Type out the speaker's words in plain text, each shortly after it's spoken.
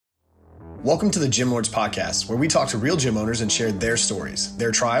Welcome to the Gym Lords Podcast, where we talk to real gym owners and share their stories,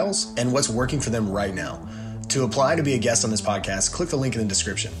 their trials, and what's working for them right now. To apply to be a guest on this podcast, click the link in the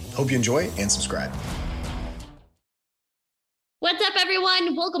description. Hope you enjoy and subscribe. What's up,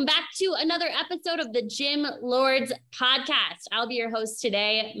 everyone? Welcome back to another episode of the Gym Lords Podcast. I'll be your host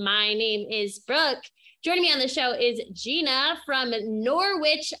today. My name is Brooke. Joining me on the show is Gina from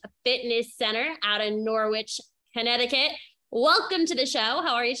Norwich Fitness Center out in Norwich, Connecticut. Welcome to the show.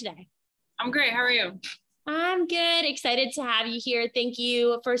 How are you today? I'm great. How are you? I'm good. Excited to have you here. Thank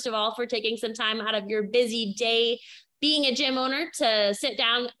you, first of all, for taking some time out of your busy day being a gym owner to sit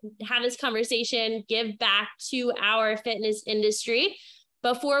down, have this conversation, give back to our fitness industry.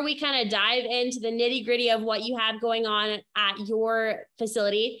 Before we kind of dive into the nitty gritty of what you have going on at your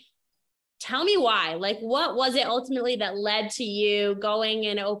facility, tell me why. Like, what was it ultimately that led to you going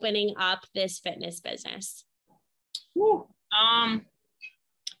and opening up this fitness business?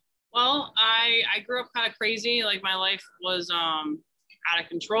 Well, I grew up kind of crazy. Like, my life was out of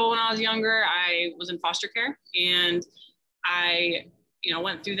control when I was younger. I was in foster care, and I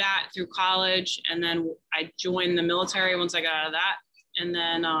went through that through college, and then I joined the military once I got out of that. And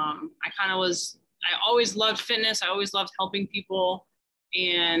then I always loved fitness. I always loved helping people.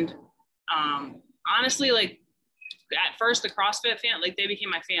 And honestly, like, at first the CrossFit they became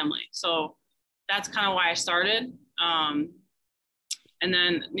my family. So that's kind of why I started. And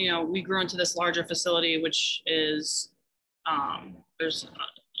then, we grew into this larger facility, which is, there's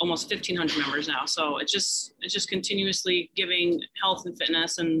almost 1,500 members now. So it's just continuously giving health and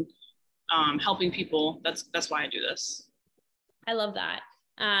fitness and helping people. That's why I do this. I love that.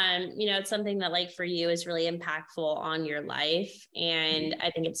 It's something that, like, for you is really impactful on your life. And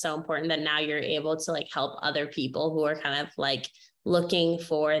I think it's so important that now you're able to, like, help other people who are kind of like looking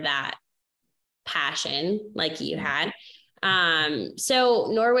for that passion like you had. So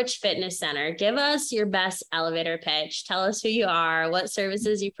Norwich Fitness Center, give us your best elevator pitch. Tell us who you are, what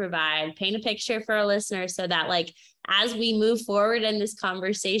services you provide, paint a picture for our listeners so that, like, as we move forward in this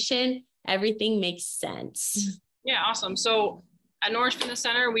conversation, everything makes sense. Yeah, awesome. So at Norwich Fitness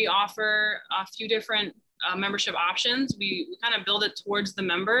Center, we offer a few different membership options. We kind of build it towards the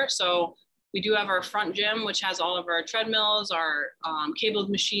member. So we do have our front gym, which has all of our treadmills, our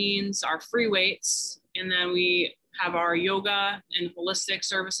cabled machines, our free weights, and then we have our yoga and holistic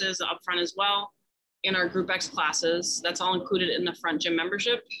services up front as well, in our Group X classes. That's all included in the front gym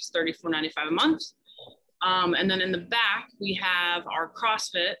membership. It's $34.95 a month. And then in the back, we have our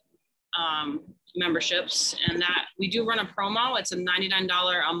CrossFit memberships, and that we do run a promo. It's a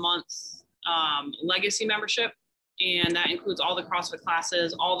 $99 a month legacy membership, and that includes all the CrossFit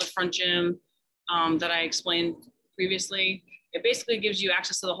classes, all the front gym that I explained previously. It basically gives you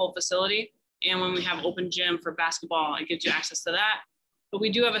access to the whole facility. And when we have open gym for basketball, it gives you access to that. But we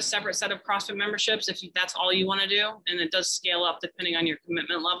do have a separate set of CrossFit memberships if that's all you want to do. And it does scale up depending on your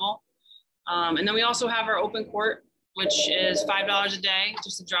commitment level. And then we also have our open court, which is $5 a day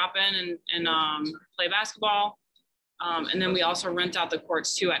just to drop in and play basketball. And then we also rent out the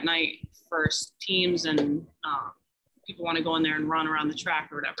courts too at night for teams and people want to go in there and run around the track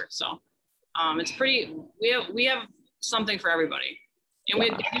or whatever. So it's pretty, we have something for everybody. And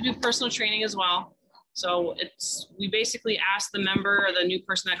we do personal training as well. So we basically ask the member or the new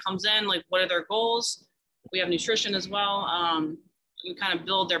person that comes in, like, what are their goals? We have nutrition as well. We kind of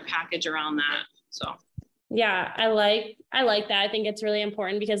build their package around that. So. Yeah, I like that. I think it's really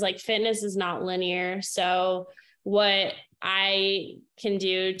important because, like, fitness is not linear. So what I can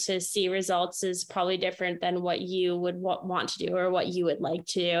do to see results is probably different than what you would want to do or what you would like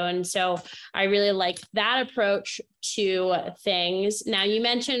to do. And so I really like that approach to things. Now, you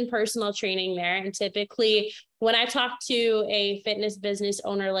mentioned personal training there. And typically when I talk to a fitness business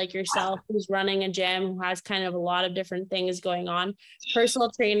owner like yourself, who's running a gym, who has kind of a lot of different things going on, personal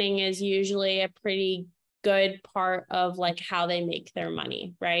training is usually a pretty good part of, like, how they make their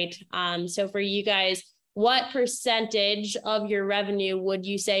money, right? So for you guys, what percentage of your revenue would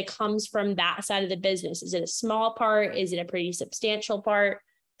you say comes from that side of the business? Is it a small part? Is it a pretty substantial part?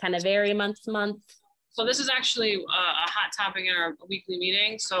 Kind of vary month to month? So this is actually a hot topic in our weekly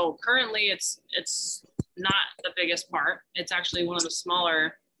meeting. So currently it's not the biggest part. It's actually one of the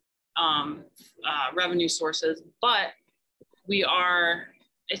smaller revenue sources, but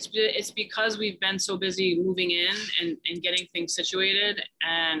it's because we've been so busy moving in and getting things situated.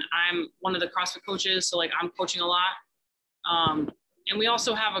 And I'm one of the CrossFit coaches. So, like, I'm coaching a lot. And we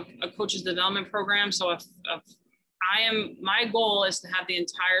also have a coaches development program. So if my goal is to have the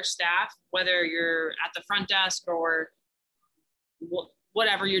entire staff, whether you're at the front desk or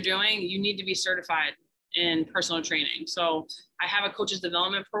whatever you're doing, you need to be certified in personal training. So I have a coaches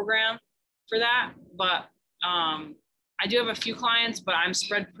development program for that. But I do have a few clients, but I'm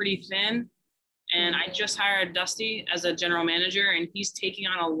spread pretty thin. And I just hired Dusty as a general manager, and he's taking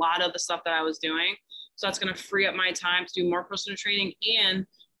on a lot of the stuff that I was doing. So that's going to free up my time to do more personal training and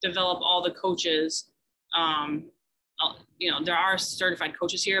develop all the coaches. There are certified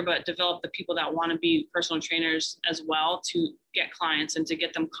coaches here, but develop the people that want to be personal trainers as well to get clients and to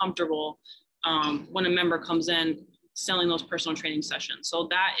get them comfortable when a member comes in selling those personal training sessions. So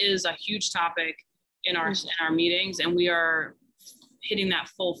that is a huge topic in our meetings, and we are hitting that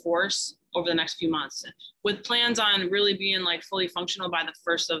full force over the next few months with plans on really being like fully functional by the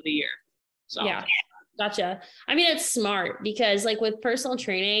first of the year. So yeah. Gotcha. I mean, it's smart because like with personal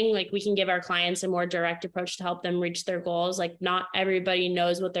training, like we can give our clients a more direct approach to help them reach their goals. Like not everybody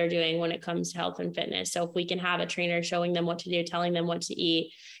knows what they're doing when it comes to health and fitness. So if we can have a trainer showing them what to do, telling them what to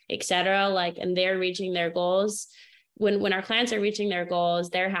eat, etc., like, and they're reaching their goals. When our clients are reaching their goals,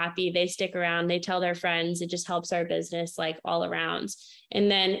 they're happy, they stick around, they tell their friends, it just helps our business like all around.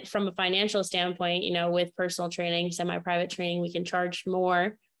 And then from a financial standpoint, with personal training, semi-private training, we can charge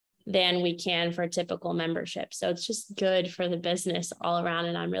more than we can for a typical membership. So it's just good for the business all around.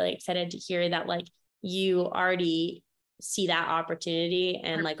 And I'm really excited to hear that like you already see that opportunity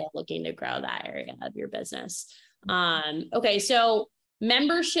and like are looking to grow that area of your business. Okay. So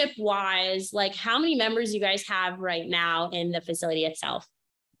membership wise, like how many members you guys have right now in the facility itself?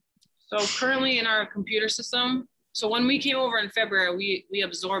 So currently in our computer system, so when we came over in February, we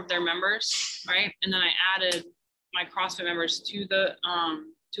absorbed their members, right? And then I added my CrossFit members to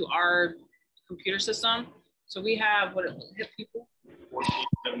our computer system. So we have hip people?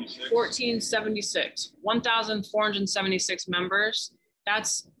 1,476 members.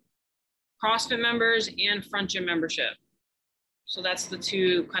 That's CrossFit members and front gym membership. So that's the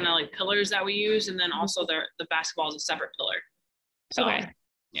two kind of like pillars that we use. And then also the basketball is a separate pillar. So, okay.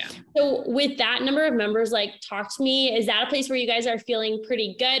 Yeah. So with that number of members, like talk to me, is that a place where you guys are feeling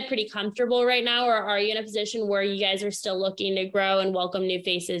pretty good, pretty comfortable right now? Or are you in a position where you guys are still looking to grow and welcome new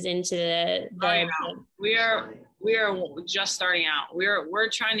faces into the we are just starting out. We're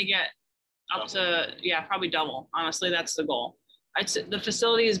trying to get up to, probably double. Honestly, that's the goal. The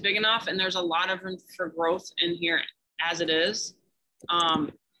facility is big enough and there's a lot of room for growth in here as it is.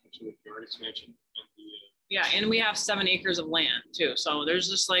 Yeah, and we have 7 acres of land too. So there's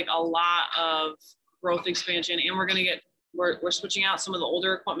just like a lot of growth expansion, and we're switching out some of the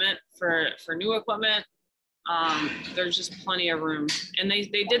older equipment for new equipment. There's just plenty of room, and they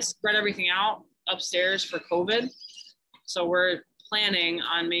did spread everything out upstairs for COVID. So we're planning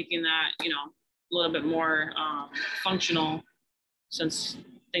on making that, a little bit more functional since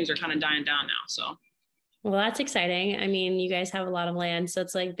things are kind of dying down now. So. Well, that's exciting. I mean, you guys have a lot of land. So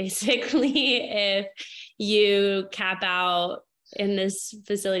it's like basically if you cap out in this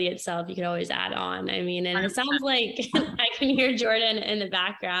facility itself, you could always add on. I mean, and it sounds like I can hear Jordan in the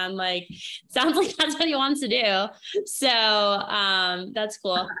background, like sounds like that's what he wants to do. So that's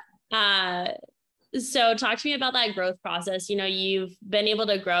cool. So talk to me about that growth process. You've been able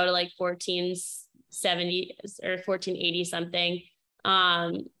to grow to like 1470 or 1480 something.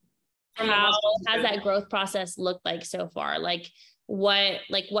 How has that growth process looked like so far? What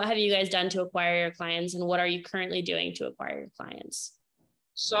have you guys done to acquire your clients, and what are you currently doing to acquire your clients?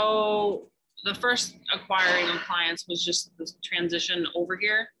 So the first acquiring of clients was just the transition over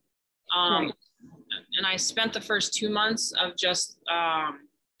here. Right. And I spent the first 2 months of just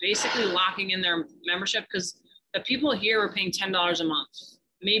basically locking in their membership, because the people here were paying $10 a month,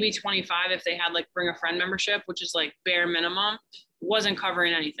 maybe 25 if they had like bring a friend membership, which is like bare minimum, wasn't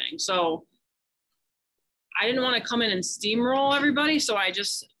covering anything. So I didn't want to come in and steamroll everybody. So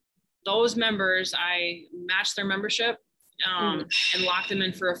those members, I matched their membership and locked them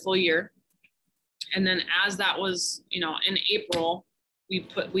in for a full year. And then as that was, in April,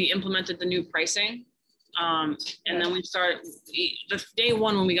 we implemented the new pricing. And then we started, the day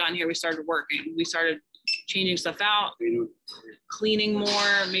one when we got in here, we started working. We started changing stuff out, cleaning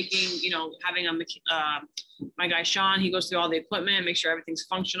more, making, having my guy Sean, he goes through all the equipment, make sure everything's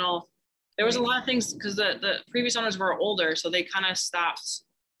functional. There was a lot of things because the previous owners were older, so they kind of stopped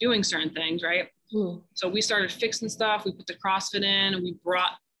doing certain things, right? So we started fixing stuff. We put the CrossFit in, we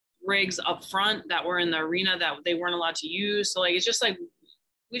brought rigs up front that were in the arena that they weren't allowed to use. So like, it's just like,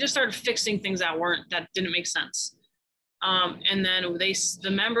 we just started fixing things that didn't make sense. And then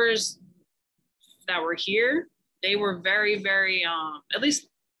the members that were here, they were very, very, at least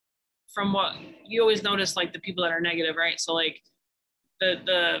from what you always notice, like the people that are negative, right? So like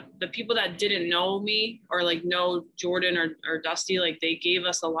the people that didn't know me or like know Jordan or Dusty, like they gave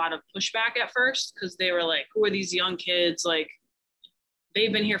us a lot of pushback at first, because they were like, who are these young kids? Like,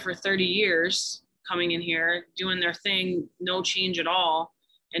 they've been here for 30 years, coming in here, doing their thing, no change at all.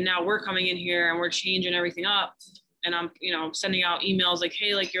 And now we're coming in here and we're changing everything up. And I'm, sending out emails like,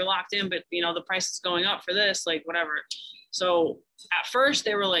 hey, like you're locked in, but the price is going up for this, like whatever. So at first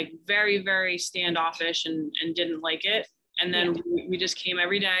they were like very, very standoffish and didn't like it. And then we just came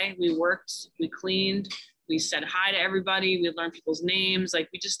every day. We worked, we cleaned, we said hi to everybody. We learned people's names. Like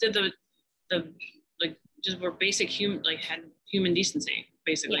we just did we're basic human, like had human decency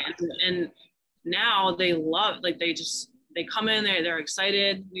basically. Yeah. And now they love, like they come in, they're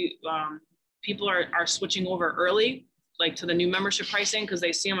excited. People are switching over early, like to the new membership pricing, because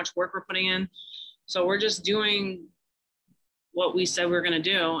they see how much work we're putting in. So we're just doing what we said we were going to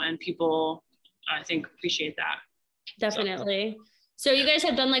do. And people, I think, appreciate that. Definitely. So you guys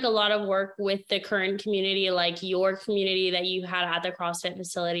have done like a lot of work with the current community, like your community that you had at the CrossFit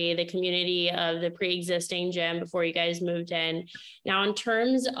facility, the community of the pre-existing gym before you guys moved in. Now, in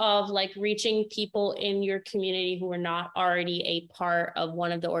terms of like reaching people in your community who are not already a part of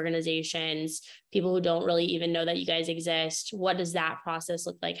one of the organizations, people who don't really even know that you guys exist, what does that process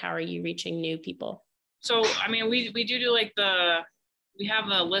look like? How are you reaching new people? So, I mean, we do like we have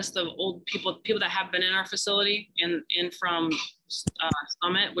a list of old people that have been in our facility and from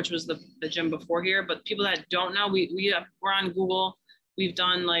Summit, which was the gym before here. But people that don't know, we're on Google. We've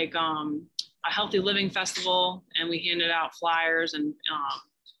done like a healthy living festival, and we handed out flyers, and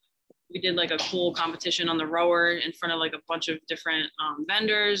we did like a cool competition on the rower in front of like a bunch of different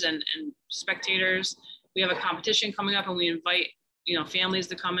vendors and spectators. We have a competition coming up, and we invite families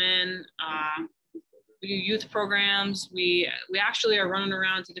to come in. We do youth programs. We actually are running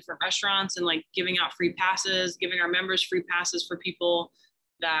around to different restaurants and like giving out free passes, giving our members free passes for people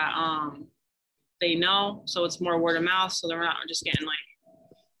that they know. So it's more word of mouth. So they're not just getting like,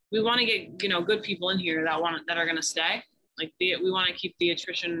 we want to get, good people in here that are going to stay. Like we want to keep the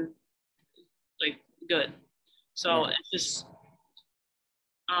attrition like good. So it's just,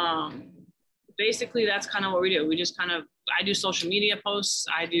 basically that's kind of what we do. I do social media posts.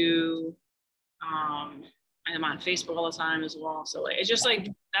 I'm on Facebook all the time as well. So it's just like,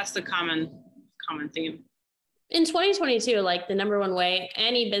 that's the common theme. In 2022, like the number one way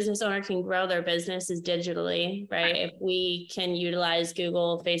any business owner can grow their business is digitally, right? If we can utilize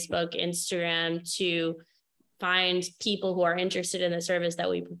Google, Facebook, Instagram to find people who are interested in the service that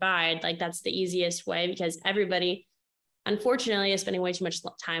we provide, like that's the easiest way, because everybody, unfortunately, is spending way too much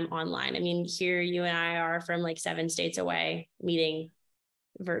time online. I mean, here you and I are from like 7 states away meeting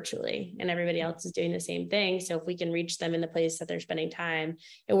virtually, and everybody else is doing the same thing. So if we can reach them in the place that they're spending time,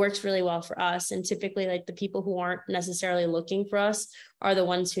 it works really well for us. And typically like the people who aren't necessarily looking for us are the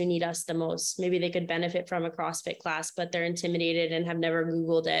ones who need us the most. Maybe they could benefit from a CrossFit class, but they're intimidated and have never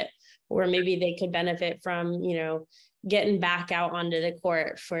Googled it. Or maybe they could benefit from, getting back out onto the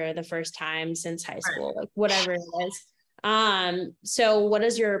court for the first time since high school, like whatever it is. So what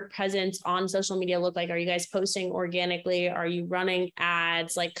does your presence on social media look like? Are you guys posting organically? Are you running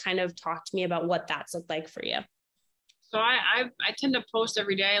ads? Like kind of talk to me about what that's looked like for you. So I tend to post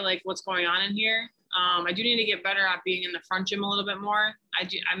every day, like what's going on in here. I do need to get better at being in the front gym a little bit more.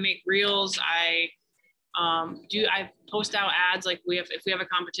 I make reels. I post out ads like if we have a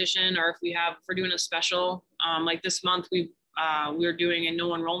competition, or if we're doing a special, like this month we're doing a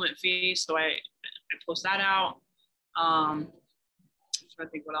no enrollment fee. So I post that out. I'm trying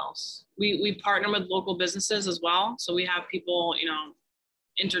to think what else. We partner with local businesses as well. So we have people,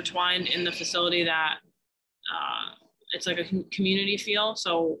 intertwined in the facility that it's like a community feel.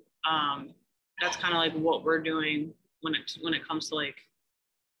 So that's kind of like what we're doing when it comes to like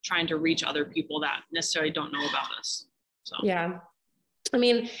trying to reach other people that necessarily don't know about us. So yeah. I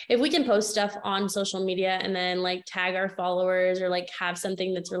mean, if we can post stuff on social media and then like tag our followers or like have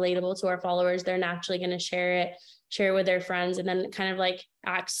something that's relatable to our followers, they're naturally going to share it with their friends, and then kind of like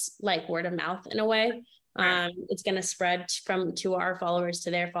acts like word of mouth in a way. It's going to spread to our followers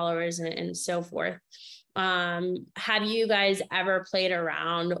to their followers and so forth. Have you guys ever played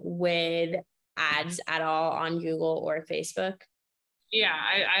around with ads at all on Google or Facebook? Yeah,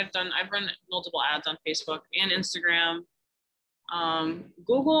 I've run multiple ads on Facebook and Instagram.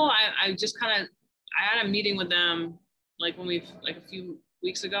 Google, I just I had a meeting with them like a few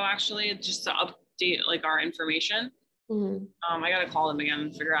weeks ago, actually, just to update like our information. Mm-hmm. I got to call them again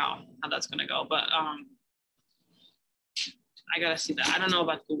and figure out how that's going to go. But I got to see that. I don't know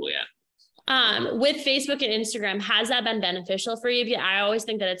about Google yet. With Facebook and Instagram, has that been beneficial for you? I always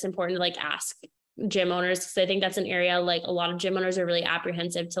think that it's important to like ask gym owners, because I think that's an area like a lot of gym owners are really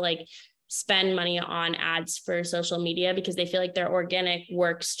apprehensive to like spend money on ads for social media because they feel like their organic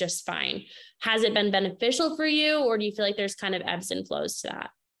works just fine. Has it been beneficial for you, or do you feel like there's kind of ebbs and flows to that?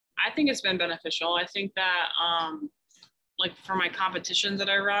 I think it's been beneficial. I think that like for my competitions that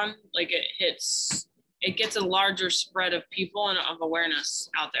I run, like it gets a larger spread of people and of awareness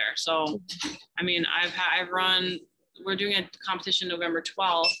out there. So, I mean, we're doing a competition November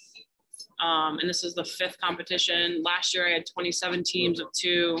 12th. And this is the 5th competition. Last year I had 27 teams of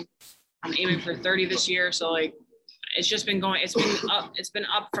 2. I'm aiming for 30 this year. So like, it's just been going, it's been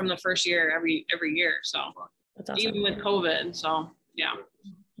up from the first year every year. So That's awesome. Even with COVID. So yeah.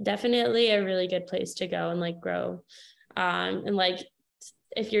 Definitely a really good place to go and like grow. And like,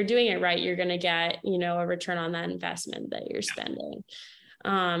 if you're doing it right, you're going to get, a return on that investment that you're spending.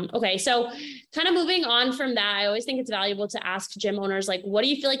 Okay. So kind of moving on from that, I always think it's valuable to ask gym owners, like, what do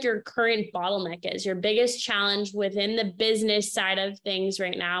you feel like your current bottleneck is, your biggest challenge within the business side of things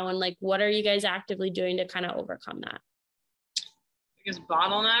right now? And like, what are you guys actively doing to kind of overcome that? Biggest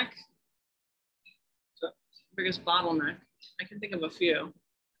bottleneck? I can think of a few.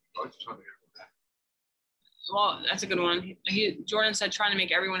 Well, that's a good one. Jordan said, trying to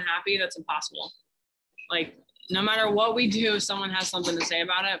make everyone happy. That's impossible. Like, no matter what we do, someone has something to say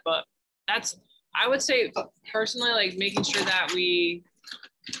about it. But I would say personally, like making sure that we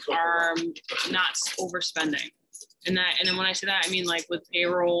are not overspending. And then when I say that, I mean like with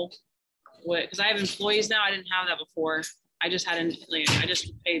payroll, because I have employees now. I didn't have that before. I just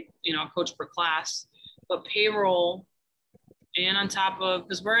paid, a coach per class, but payroll. And on top of,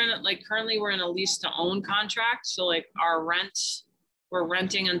 because currently we're in a lease to own contract. So like our rent, we're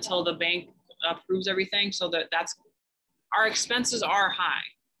renting until the bank approves everything. So that's our expenses are high.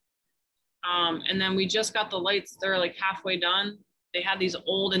 And then we just got the lights. They're like halfway done. They had these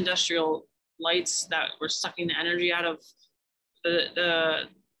old industrial lights that were sucking the energy out of the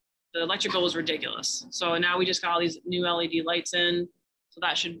electric bill was ridiculous. So now we just got all these new LED lights in. So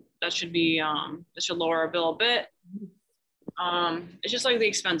that should lower our bill a bit. It's just like the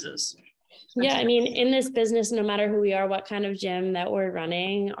expenses. Yeah. I mean, in this business, no matter who we are, what kind of gym that we're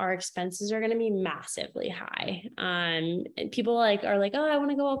running, our expenses are going to be massively high. And people are like, oh, I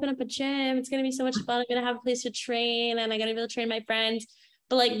want to go open up a gym. It's going to be so much fun. I'm going to have a place to train and I'm going to be able to train my friends.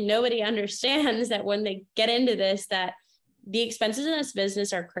 But like, nobody understands that when they get into this, that the expenses in this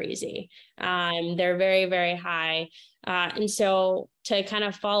business are crazy. They're very, very high. And so to kind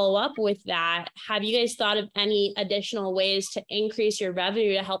of follow up with that, have you guys thought of any additional ways to increase your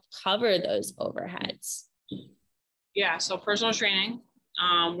revenue to help cover those overheads? Yeah. So personal training,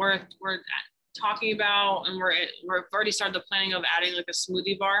 we're talking about, and we've already started the planning of adding like a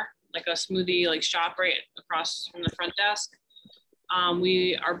smoothie bar, like a smoothie like shop right across from the front desk.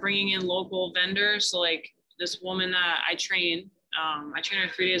 We are bringing in local vendors. So like this woman that I train her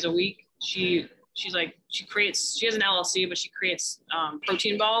 3 days a week. She has an LLC, but she creates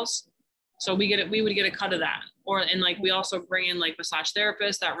protein balls. So we would get a cut of that. And we also bring in like massage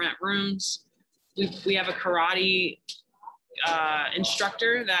therapists that rent rooms. We have a karate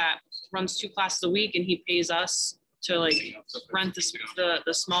instructor that runs 2 classes a week, and he pays us to like rent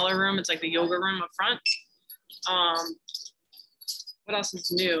the smaller room. It's like the yoga room up front. What else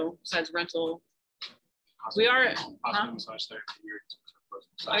is new besides rental? We are, oh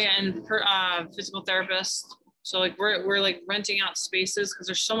yeah, and physical therapists. So like we're like renting out spaces because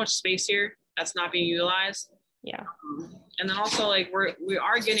there's so much space here that's not being utilized. Yeah. And then also like we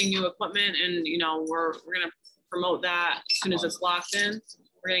are getting new equipment, and we're gonna promote that as soon as it's locked in.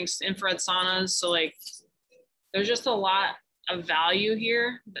 We're getting infrared saunas. So like there's just a lot of value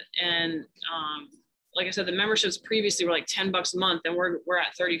here, and like I said, the memberships previously were like $10 a month, and we're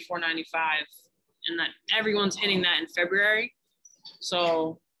at $34.95. And that everyone's hitting that in February.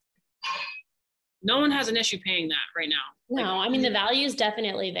 So no one has an issue paying that right now. No, I mean, the value is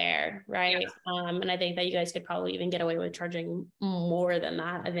definitely there, right? Yeah. And I think that you guys could probably even get away with charging more than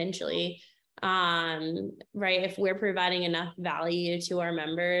that eventually. Right. If we're providing enough value to our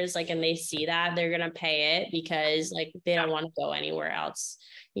members, and they see that, they're going to pay it because they don't want to go anywhere else.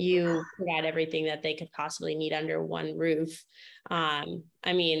 You provide everything that they could possibly need under one roof.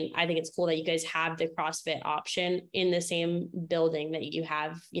 I mean, I think it's cool that you guys have the CrossFit option in the same building that you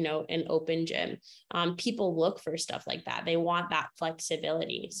have, an open gym. People look for stuff like that. They want that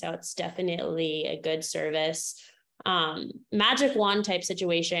flexibility. So it's definitely a good service. Magic wand type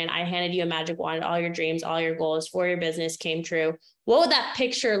situation. I handed you a magic wand, all your dreams, all your goals for your business came true. What would that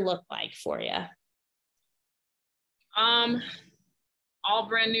picture look like for you? All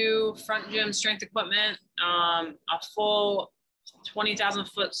brand new front gym strength equipment, a full 20,000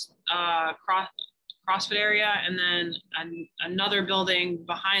 foot CrossFit area, and then another building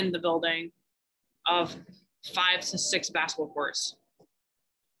behind the building of 5 to 6 basketball courts.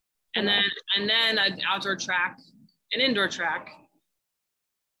 And then an outdoor track, an indoor track,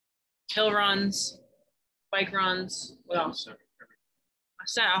 hill runs, bike runs. What else?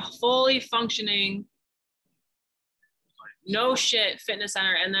 A fully functioning, no shit fitness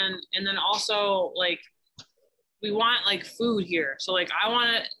center. And then also like, we want like food here. So like I want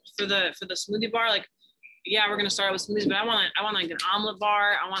it for the smoothie bar, like, yeah, we're going to start with smoothies, but I want like an omelet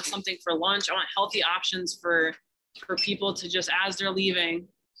bar. I want something for lunch. I want healthy options for people to just, as they're leaving,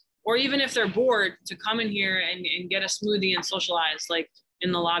 or even if they're bored, to come in here and get a smoothie and socialize like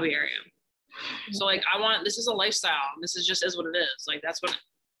in the lobby area. So like, this is a lifestyle. This is just is what it is. Like that's what,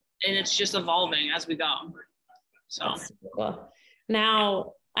 and it's just evolving as we go. So cool.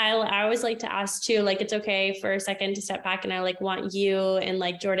 Now, I always like to ask too, like, it's okay for a second to step back, and I like want you and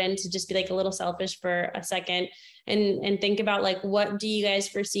like Jordan to just be like a little selfish for a second and think about like, what do you guys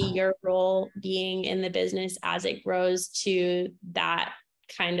foresee your role being in the business as it grows to that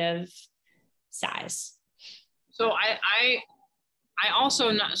kind of size? So I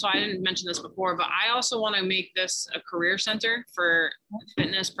also, so I didn't mention this before, but I also want to make this a career center for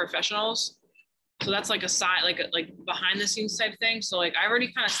fitness professionals. So that's like a side, like behind the scenes type thing. So like I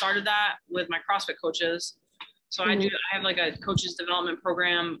already kind of started that with my CrossFit coaches. So I have like a coaches development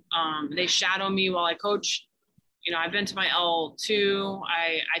program. They shadow me while I coach. You know, I've been to my L2.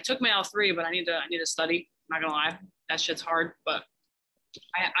 I took my L3, but I need to study. I'm not gonna lie, that shit's hard. But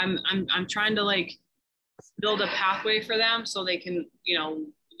I'm trying to like build a pathway for them so they can, you know,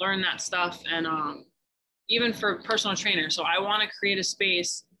 learn that stuff. And even for personal trainers. So I want to create a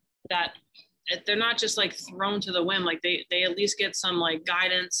space that they're not just like thrown to the wind. Like they at least get some like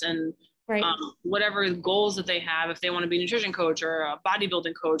guidance and right. Whatever goals that they have, if they want to be a nutrition coach or a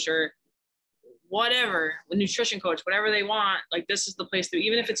bodybuilding coach or whatever, a nutrition coach, whatever they want, like this is the place to,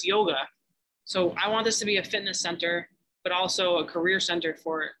 even if it's yoga. So I want this to be a fitness center, but also a career center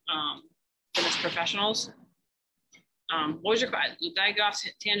for fitness professionals. What was your question? Did I go off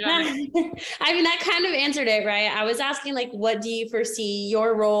tangent? I mean, that kind of answered it, right? I was asking like, what do you foresee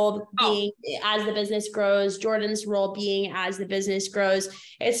your role being as the business grows, Jordan's role being as the business grows?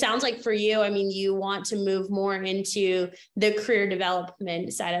 It sounds like for you, I mean, you want to move more into the career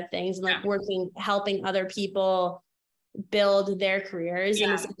development side of things and like helping other people build their careers in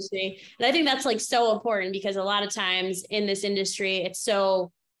this industry. And I think that's like so important because a lot of times in this industry, it's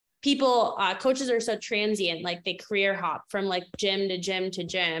so coaches are so transient, like they career hop from like gym to gym to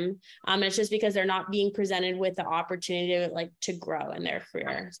gym. And it's just because they're not being presented with the opportunity to grow in their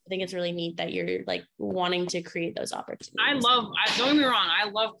career. So I think it's really neat that you're like wanting to create those opportunities. Don't get me wrong. I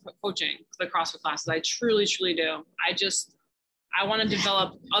love coaching the CrossFit classes. I truly, truly do. I want to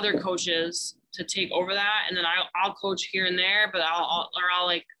develop other coaches to take over that. And then I'll coach here and there, but I'll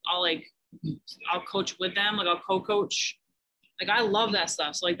coach with them. Like I'll co-coach. Like I love that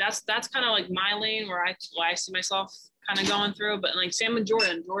stuff. So like that's kind of like my lane where I see myself kind of going through. But like Sam and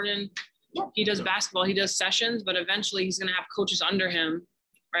Jordan, he does basketball, he does sessions, but eventually he's gonna have coaches under him,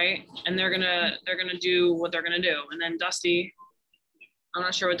 right? And they're gonna do what they're gonna do. And then Dusty, I'm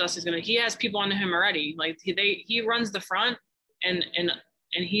not sure what Dusty's gonna. He has people under him already. Like he runs the front, and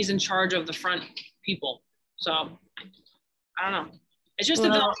he's in charge of the front people. So I don't know. It's just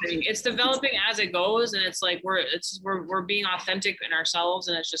developing. It's developing as it goes, and it's like we're being authentic in ourselves,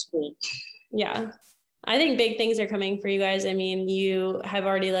 and it's just cool. Yeah, I think big things are coming for you guys. I mean, you have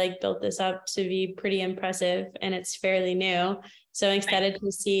already like built this up to be pretty impressive, and it's fairly new. So I'm excited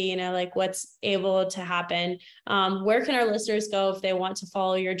to see, you know, like what's able to happen. Where can our listeners go if they want to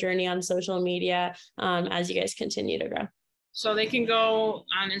follow your journey on social media as you guys continue to grow? So they can go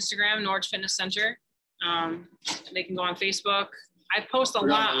on Instagram, Norwich Fitness Center. They can go on Facebook. I post a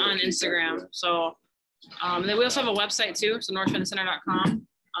lot on Instagram. So then we also have a website too. So norwchfitnesscenter.com.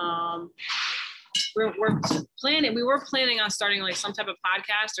 We were planning on starting like some type of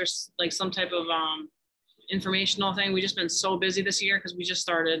podcast or like some type of informational thing. We've just been so busy this year because we just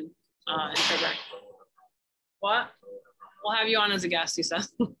started in February. What? We'll have you on as a guest, he said.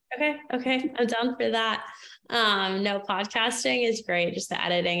 Okay. I'm down for that. No, podcasting is great. Just the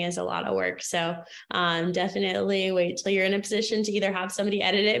editing is a lot of work. So definitely wait till you're in a position to either have somebody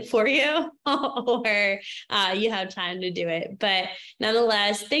edit it for you or you have time to do it. But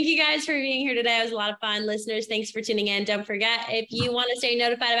nonetheless, thank you guys for being here today. It was a lot of fun. Listeners, thanks for tuning in. Don't forget, if you want to stay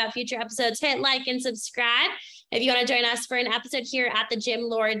notified about future episodes, hit like and subscribe. If you want to join us for an episode here at the Gym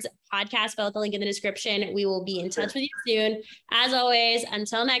Lords podcast, fill out the link in the description. We will be in touch with you soon. As always,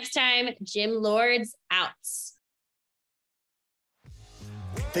 until next time, Gym Lords out.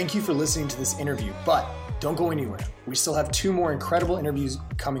 Thank you for listening to this interview, but don't go anywhere. We still have 2 more incredible interviews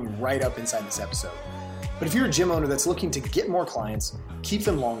coming right up inside this episode. But if you're a gym owner that's looking to get more clients, keep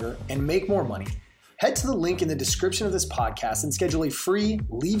them longer, and make more money, head to the link in the description of this podcast and schedule a free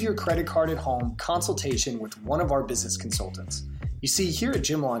leave your credit card at home consultation with one of our business consultants. You see, here at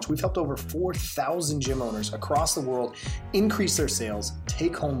Gym Launch, we've helped over 4,000 gym owners across the world increase their sales,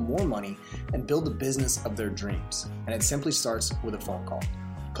 take home more money, and build the business of their dreams. And it simply starts with a phone call.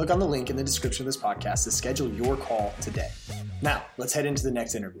 Click on the link in the description of this podcast to schedule your call today. Now, let's head into the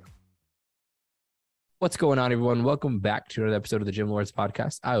next interview. What's going on, everyone? Welcome back to another episode of the Gym Lords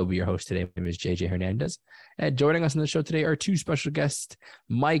podcast. I will be your host today. My name is JJ Hernandez. And joining us on the show today are 2 special guests,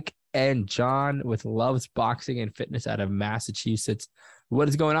 Mike and John with Loves Boxing and Fitness out of Massachusetts. What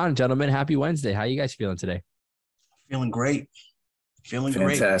is going on, gentlemen? Happy Wednesday. How are you guys feeling today? Feeling great.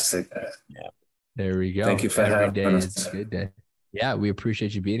 Fantastic. Yeah. There we go. Thank you for having us. It's a good day. Yeah, we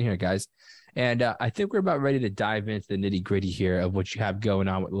appreciate you being here, guys. And I think we're about ready to dive into the nitty gritty here of what you have going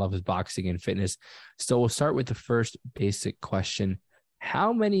on with Loves Boxing and Fitness. So we'll start with the first basic question.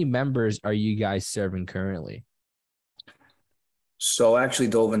 How many members are you guys serving currently? So I actually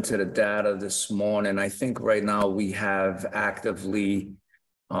dove into the data this morning. I think right now we have actively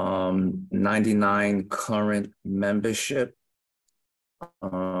 99 current membership.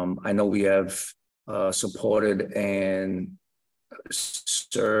 I know we have supported and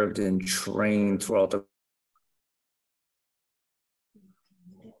served and trained throughout the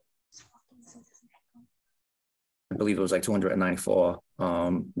I believe it was like 294.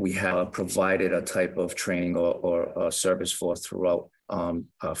 We have provided a type of training or service for throughout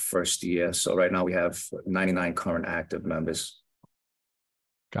our first year. So right now we have 99 current active members.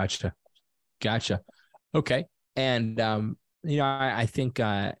 Gotcha. Okay. And, I think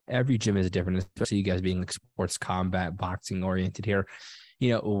every gym is different, especially you guys being like sports combat, boxing oriented here.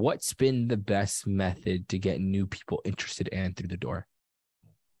 What's been the best method to get new people interested and through the door?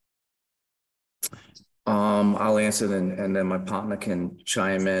 I'll answer and then my partner can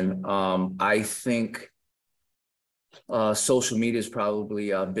chime in. I think social media is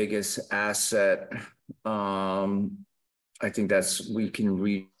probably our biggest asset. I think we can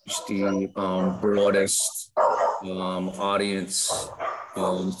reach the broadest audience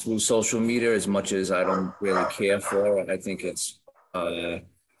through social media, as much as I don't really care for it. I think it's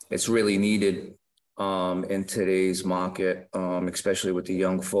really needed in today's market, especially with the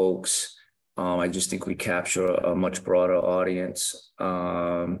young folks. I just think we capture a much broader audience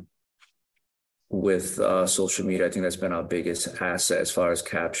with social media. I think that's been our biggest asset as far as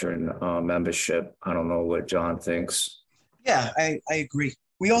capturing membership. I don't know what John thinks. Yeah, I agree.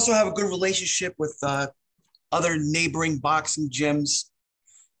 We also have a good relationship with other neighboring boxing gyms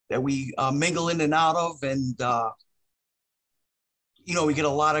that we mingle in and out of. And, we get a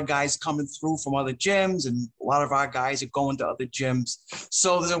lot of guys coming through from other gyms, and a lot of our guys are going to other gyms.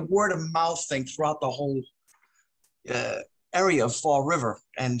 So there's a word of mouth thing throughout the whole area of Fall River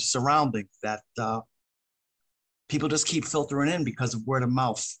and surrounding that people just keep filtering in because of word of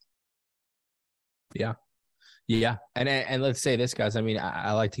mouth. Yeah. And let's say this, guys,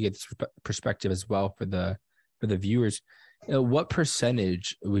 I like to get this perspective as well for the viewers. What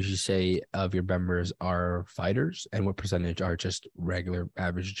percentage would you say of your members are fighters, and what percentage are just regular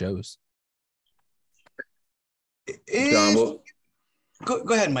average Joes? Go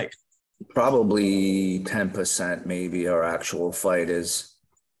ahead, Mike. Probably 10% maybe are actual fighters.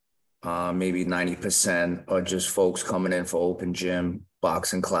 Maybe 90% are just folks coming in for open gym,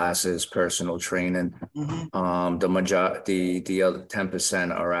 boxing classes, personal training. Mm-hmm. The other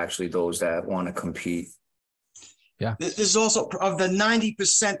 10% are actually those that want to compete. Yeah. There's also, of the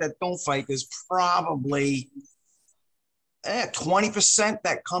 90% that don't fight, there's probably 20%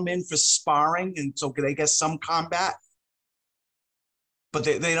 that come in for sparring, and so they get some combat, but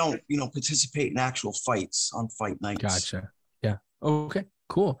they don't, participate in actual fights on fight nights. Gotcha. Yeah. Okay,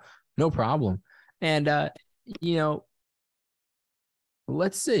 cool. No problem. And,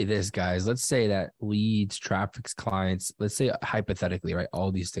 let's say this, guys. Let's say that leads, traffics, clients, let's say hypothetically, right?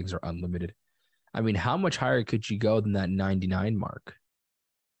 All these things are unlimited. How much higher could you go than that 99 mark?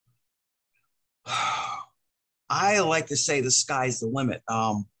 I like to say the sky's the limit.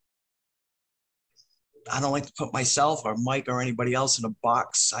 I don't like to put myself or Mike or anybody else in a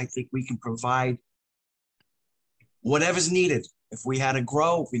box. I think we can provide whatever's needed. If we had to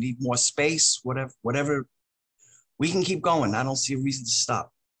grow, if we need more space, whatever, we can keep going. I don't see a reason to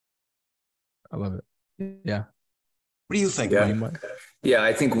stop. I love it. Yeah. What do you think, Mike? Yeah,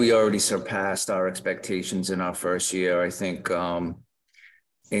 I think we already surpassed our expectations in our first year. I think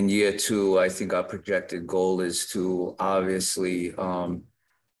in year 2, I think our projected goal is to obviously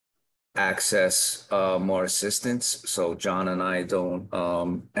access more assistance, so John and I don't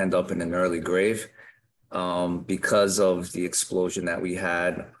end up in an early grave because of the explosion that we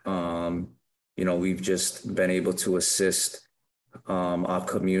had. We've just been able to assist our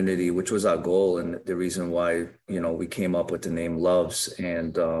community, which was our goal, and the reason why we came up with the name Loves.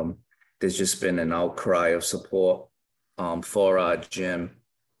 And there's just been an outcry of support for our gym.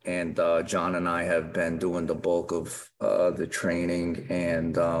 And John and I have been doing the bulk of the training,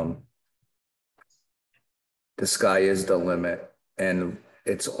 and the sky is the limit, and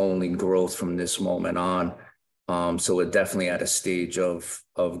it's only growth from this moment on. So we're definitely at a stage of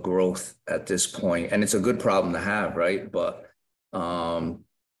growth at this point, and it's a good problem to have, right? But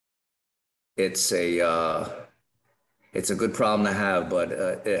it's a good problem to have,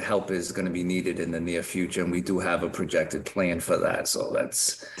 but help is going to be needed in the near future, and we do have a projected plan for that. So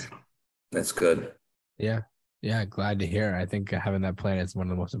that's good. Yeah, glad to hear. I think having that plan is one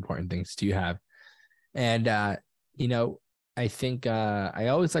of the most important things to have. And I think I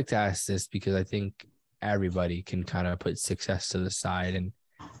always like to ask this because I think everybody can kind of put success to the side and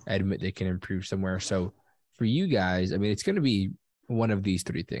admit they can improve somewhere. So for you guys, I mean, it's going to be one of these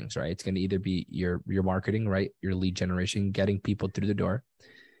three things, right? It's going to either be your marketing, right? Your lead generation, getting people through the door,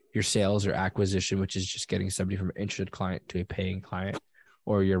 your sales or acquisition, which is just getting somebody from an interested client to a paying client,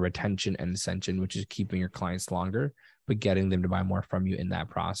 or your retention and ascension, which is keeping your clients longer, but getting them to buy more from you in that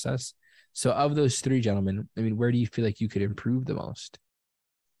process. So of those three, gentlemen, I mean, where do you feel like you could improve the most?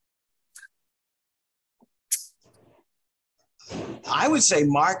 I would say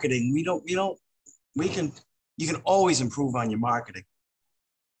marketing. You can always improve on your marketing.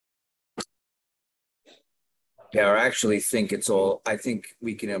 Yeah, I actually think I think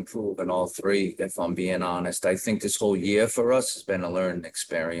we can improve in all three, if I'm being honest. I think this whole year for us has been a learning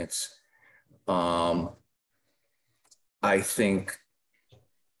experience. I think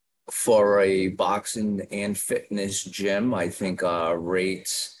for a boxing and fitness gym, I think our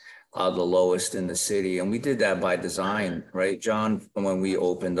rates are the lowest in the city. And we did that by design, right, John? When we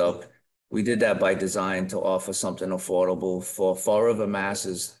opened up, we did that by design to offer something affordable for far river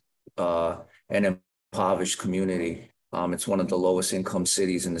masses and impoverished community. It's one of the lowest income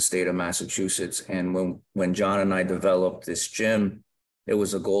cities in the state of Massachusetts. And when John and I developed this gym, it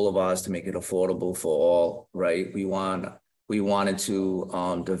was a goal of ours to make it affordable for all, right? We wanted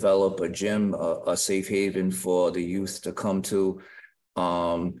to develop a gym, a safe haven for the youth to come to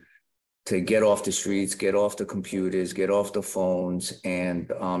get off the streets, get off the computers, get off the phones,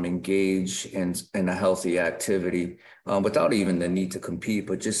 and engage in a healthy activity without even the need to compete,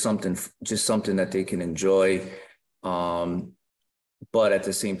 but just something that they can enjoy, but at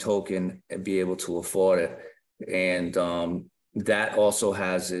the same token, be able to afford it. And that also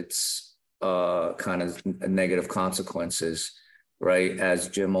has its kind of negative consequences, right? As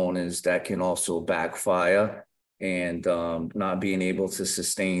gym owners, that can also backfire, and not being able to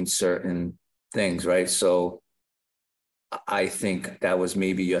sustain certain things, right? So I think that was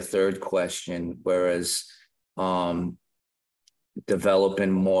maybe your third question, whereas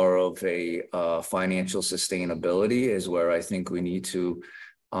developing more of a financial sustainability is where I think we need to,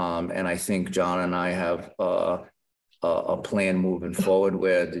 and I think John and I have a plan moving forward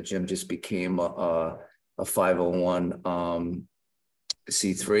where the gym just became a 501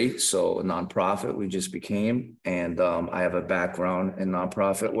 C3, so a nonprofit we just became, and I have a background in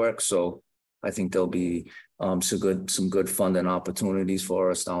nonprofit work, so I think there'll be some good funding opportunities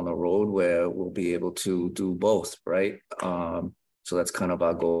for us down the road where we'll be able to do both, right? So that's kind of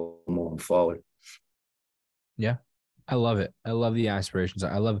our goal moving forward. Yeah, I love it. I love the aspirations.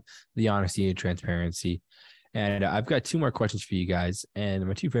 I love the honesty and transparency. And I've got two more questions for you guys, and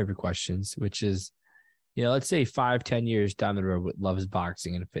my two favorite questions, which is, let's say 5-10 years down the road with Loves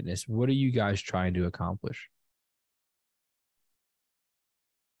Boxing and Fitness, what are you guys trying to accomplish?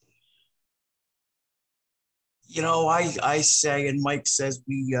 I say, and Mike says,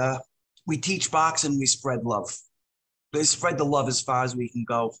 we teach boxing, we spread love. They spread the love as far as we can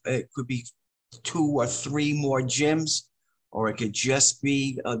go. It could be 2 or 3 more gyms, or it could just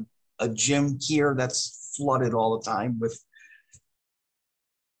be a gym here that's flooded all the time with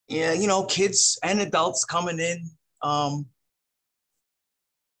kids and adults coming in,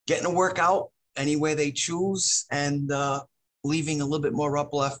 getting a workout any way they choose, and leaving a little bit more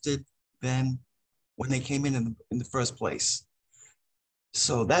uplifted than when they came in the first place.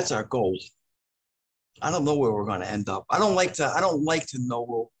 So that's our goal. I don't know where we're going to end up. I don't like to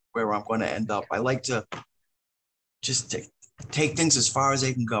know where I'm going to end up. I like to just take things as far as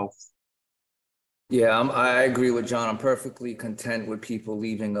they can go. Yeah, I agree with John. I'm perfectly content with people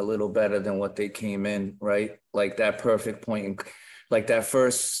leaving a little better than what they came in, right? Like that perfect point like that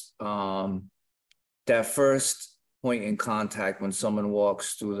first point in contact when someone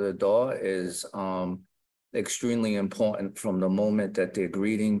walks through the door is extremely important, from the moment that they're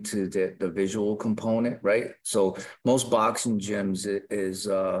greeting to the visual component, right? So most boxing gyms is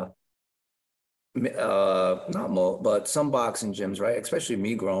not more, but some boxing gyms, right? Especially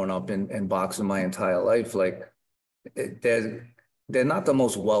me growing up in boxing my entire life, like they're not the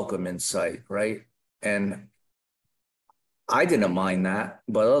most welcome in sight, right? And I didn't mind that,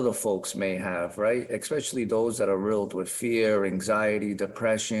 but other folks may have, right? Especially those that are riddled with fear, anxiety,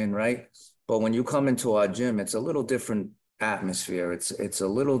 depression, right? But when you come into our gym, it's a little different atmosphere. It's a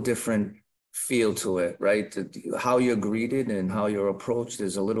little different feel to it, right? How you're greeted and how you're approached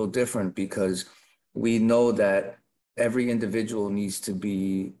is a little different, because we know that every individual needs to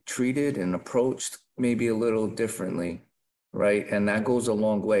be treated and approached maybe a little differently, right? And that goes a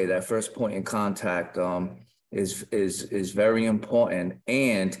long way. That first point in contact is very important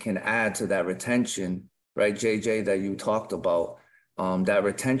and can add to that retention, right, JJ, that you talked about. That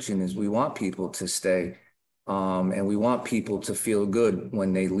retention is, we want people to stay, and we want people to feel good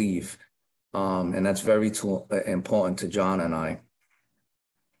when they leave. And that's very important to John and I.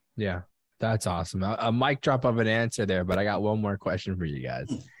 Yeah, that's awesome. A mic drop of an answer there, but I got one more question for you guys.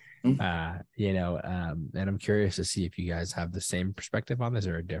 And I'm curious to see if you guys have the same perspective on this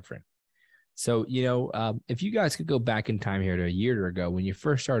or different. So, if you guys could go back in time here to a year ago when you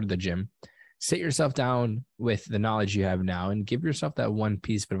first started the gym, sit yourself down with the knowledge you have now and give yourself that one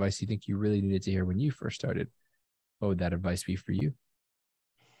piece of advice you think you really needed to hear when you first started, what would that advice be for you?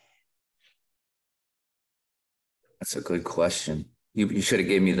 That's a good question. You should have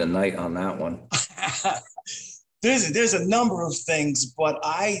gave me the night on that one. There's a number of things, but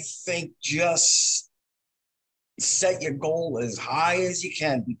I think just set your goal as high as you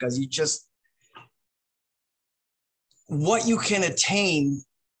can, because what you can attain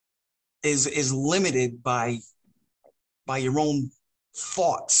is limited by your own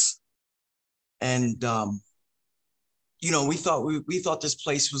thoughts. And we thought this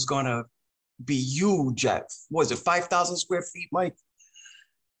place was gonna be huge at, was it 5,000 square feet, Mike?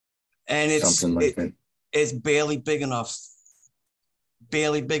 And it's barely big enough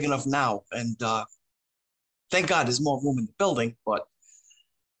now. And thank God there's more room in the building, but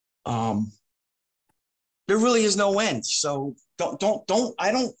there really is no end. So don't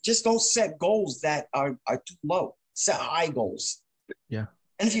set goals that are too low. Set high goals. Yeah.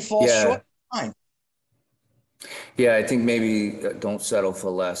 And if you fall short, fine. Yeah, I think maybe don't settle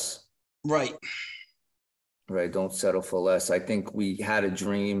for less. Right. Don't settle for less. I think we had a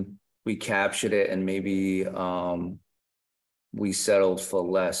dream, we captured it, and maybe we settled for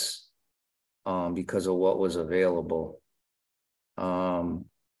less because of what was available.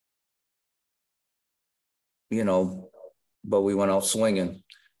 But we went out swinging.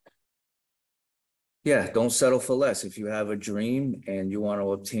 Yeah, don't settle for less. If you have a dream and you want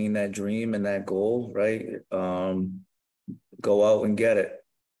to obtain that dream and that goal, right? Go out and get it.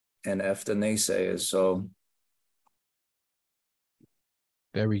 And F the naysayers. So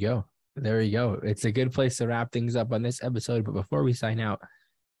there we go. It's a good place to wrap things up on this episode. But before we sign out,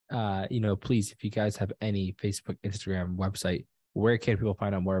 please, if you guys have any Facebook, Instagram, website, where can people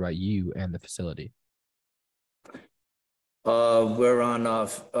find out more about you and the facility? We're on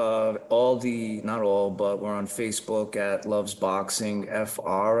not all, but we're on Facebook at Loves Boxing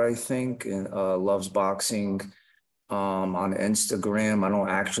FR, I think, and Loves Boxing on Instagram. I don't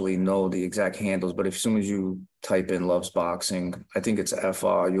actually know the exact handles, but as soon as you type in Loves Boxing, I think it's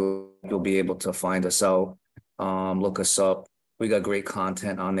FR, you'll be able to find us out. Look us up. We got great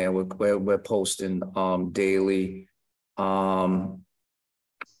content on there. We're posting daily.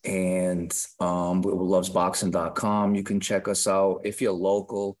 And lovesboxing.com. You can check us out. If you're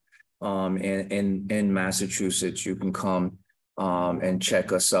local in Massachusetts, you can come and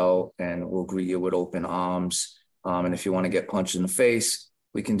check us out, and we'll greet you with open arms. And if you want to get punched in the face,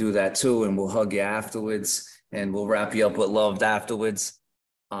 we can do that too, and we'll hug you afterwards, and we'll wrap you up with love afterwards.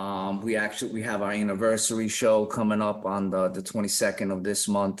 We have our anniversary show coming up on the 22nd of this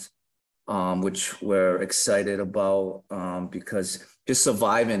month, which we're excited about because just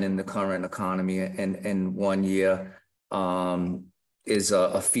surviving in the current economy in 1 year is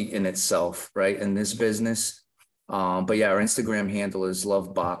a feat in itself, right, in this business. But yeah, our Instagram handle is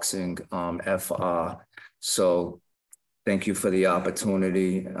loveboxing FR. So thank you for the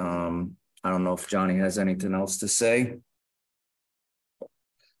opportunity. I don't know if Johnny has anything else to say.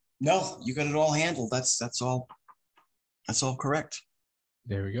 No, you got it all handled. That's all correct.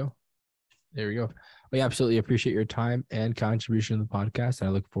 There we go. We absolutely appreciate your time and contribution to the podcast. And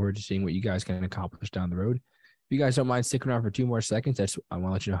I look forward to seeing what you guys can accomplish down the road. you guys don't mind sticking around for 2 more seconds, I want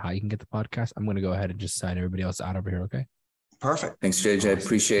to let you know how you can get the podcast. I'm going to go ahead and just sign everybody else out over here, okay? Perfect. Thanks, JJ.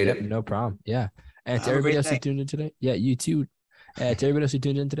 Appreciate it. No problem. Yeah. And to Have a everybody great else who day. tuned in today, yeah, you too. To everybody else who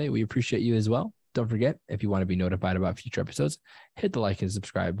tuned in today, we appreciate you as well. Don't forget, if you want to be notified about future episodes, hit the like and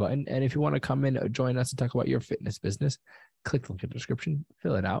subscribe button. And if you want to come in, join us and talk about your fitness business, click the link in the description,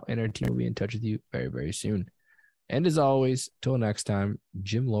 fill it out, and our team will be in touch with you very, very soon. And as always, till next time,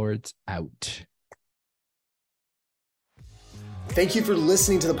 Gym Lords out. Thank you for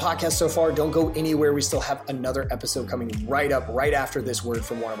listening to the podcast so far. Don't go anywhere. We still have another episode coming right after this word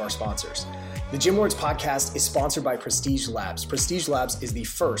from one of our sponsors. The Gym Lords podcast is sponsored by Prestige Labs. Prestige Labs is the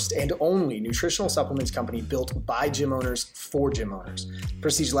first and only nutritional supplements company built by gym owners for gym owners.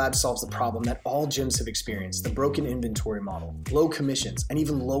 Prestige Labs solves the problem that all gyms have experienced: the broken inventory model, low commissions, and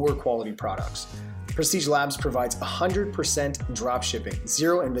even lower quality products. Prestige Labs provides 100% drop shipping,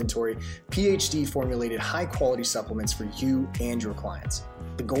 zero inventory, PhD formulated high quality supplements for you and your clients.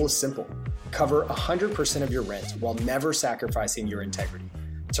 The goal is simple: cover 100% of your rent while never sacrificing your integrity.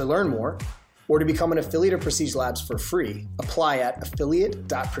 To learn more or to become an affiliate of Prestige Labs for free, apply at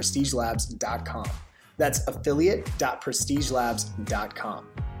affiliate.prestigelabs.com. That's affiliate.prestigelabs.com.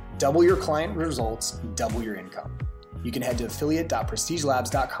 Double your client results, double your income. You can head to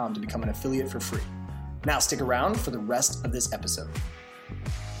affiliate.prestigelabs.com to become an affiliate for free. Now stick around for the rest of this episode.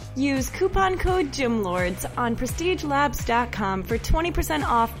 Use coupon code GYMLORDS on prestigelabs.com for 20%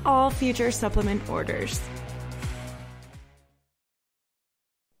 off all future supplement orders.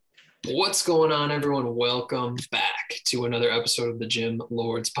 What's going on, everyone? Welcome back to another episode of the Gym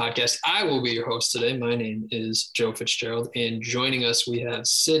Lords podcast. I will be your host today. My name is Joe Fitzgerald, and joining us, we have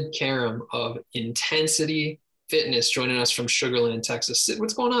Sid Karim of Intensity Fitness joining us from Sugar Land, Texas. Sid,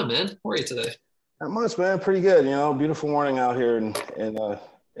 what's going on, man? How are you today? Not much, man. Pretty good. Beautiful morning out here in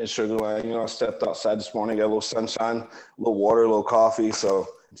Sugar Land. I stepped outside this morning, got a little sunshine, a little water, a little coffee, so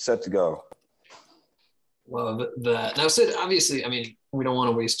I'm set to go. Love that. Now, Sid, obviously, we don't want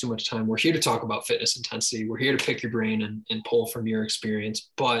to waste too much time. We're here to talk about fitness intensity. We're here to pick your brain and pull from your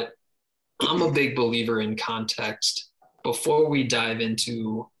experience. But I'm a big believer in context. Before we dive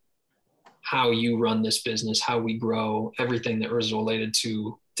into how you run this business, how we grow, everything that was related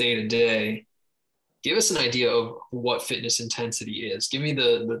to day to day, give us an idea of what fitness intensity is. Give me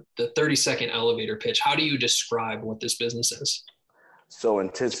the 30-second elevator pitch. How do you describe what this business is? So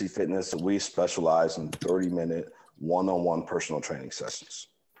Intensity Fitness, we specialize in 30-minute one-on-one personal training sessions.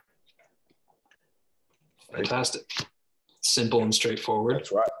 Fantastic. Simple and straightforward.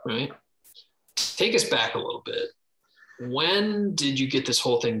 That's right. Right? Take us back a little bit. When did you get this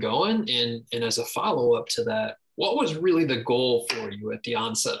whole thing going? And as a follow-up to that, what was really the goal for you at the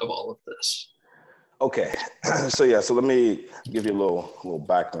onset of all of this? Okay. So let me give you a little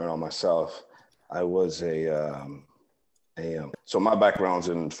background on myself. I was so my background's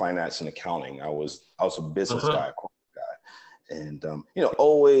in finance and accounting. I was a business guy, a corporate guy. And,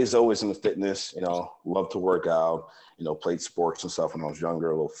 always in the fitness, loved to work out, played sports and stuff when I was younger,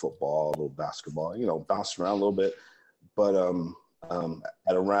 a little football, a little basketball, bounced around a little bit. But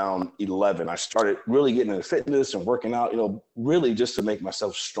at around 11, I started really getting into fitness and working out, really just to make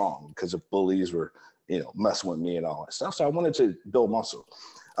myself strong because the bullies were, messing with me and all that stuff. So I wanted to build muscle.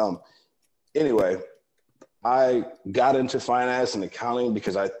 Anyway, I got into finance and accounting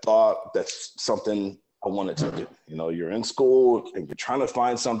because I thought that's something I wanted to do. You're in school and you're trying to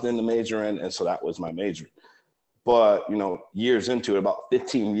find something to major in. And so that was my major. But, years into it, about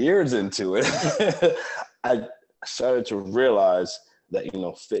 15 years into it, I started to realize that,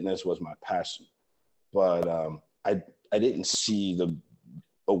 fitness was my passion. But I didn't see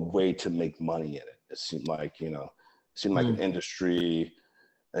a way to make money in it. It seemed like, an industry,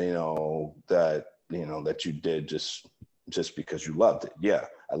 that you did just because you loved it. Yeah,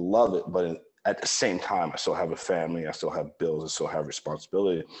 I love it. But at the same time, I still have a family. I still have bills. I still have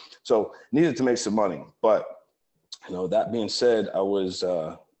responsibility. So needed to make some money. But, that being said, I was,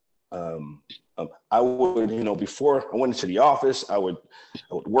 I would, before I went into the office, I would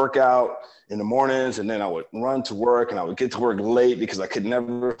work out in the mornings and then I would run to work and I would get to work late because I could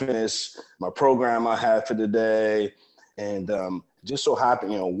never finish my program I had for the day. And just so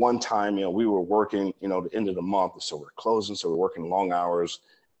happened, one time, we were working, the end of the month. So we're closing. So we're working long hours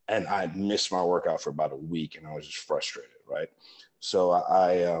and I missed my workout for about a week and I was just frustrated. Right. So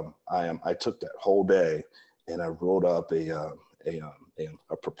I took that whole day and I wrote up a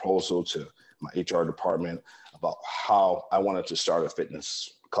proposal to my HR department about how I wanted to start a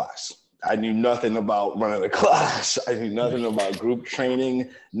fitness class. I knew nothing about running a class. I knew nothing about group training,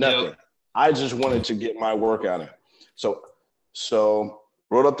 nothing. Yep. I just wanted to get my workout in. So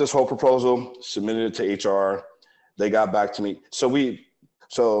wrote up this whole proposal, submitted it to HR. they got back to me. So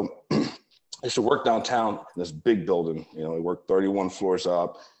I used to work downtown in this big building. You know, we worked 31 floors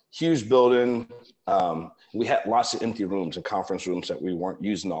up, huge building. We had lots of empty rooms and conference rooms that we weren't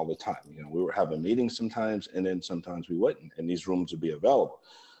using all the time. You know, we were having meetings sometimes, and then sometimes we wouldn't, and these rooms would be available.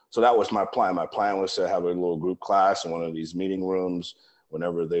 So that was my plan. My plan was to have a little group class in one of these meeting rooms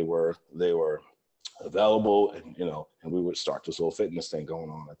whenever they were available, and you know, and we would start this little fitness thing going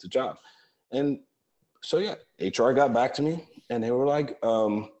on at the job. And so yeah, HR got back to me, and they were like,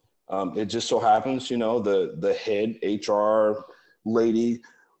 it just so happens, you know, the head HR lady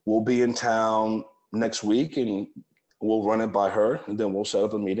will be in town next week, and we'll run it by her, and then we'll set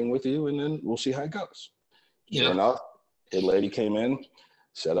up a meeting with you, and then we'll see how it goes. Yeah. Sure enough, head lady came in,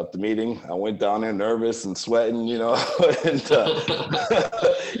 set up the meeting. I went down there nervous and sweating, you know, and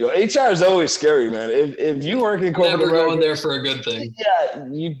you know, HR is always scary, man. If you work in corporate Never America, going there for a good thing. yeah,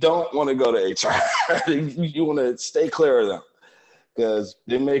 you don't want to go to HR. You want to stay clear of them because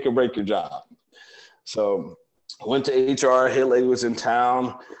they make or break your job. So I went to HR. Head lady was in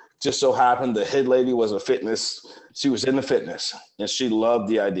town. Just so happened the head lady was she was in the fitness, and she loved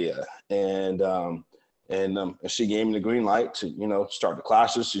the idea. And she gave me the green light to, you know, start the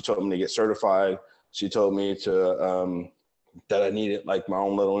classes. She told me to get certified. She told me to that I needed like my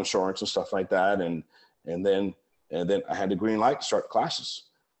own little insurance and stuff like that. And then I had the green light to start the classes.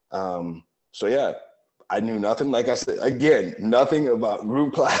 So yeah, I knew nothing. Like I said, again, nothing about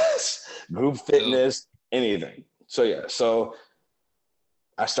group class, group fitness, anything. So yeah, so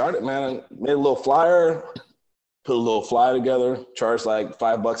I started, man. I made a little flyer, put a little flyer together, charged like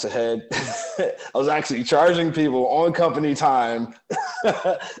 $5 a head. I was actually charging people on company time,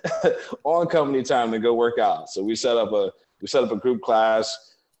 to go work out. So we set up a group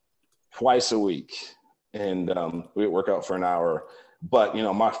class twice a week, and we would work out for an hour. But you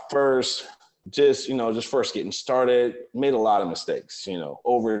know, my first getting started, made a lot of mistakes. You know,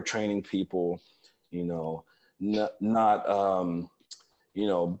 overtraining people. You know, not you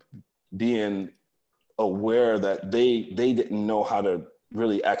know, being aware that they didn't know how to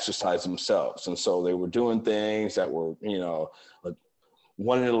really exercise themselves. And so they were doing things that were, you know, like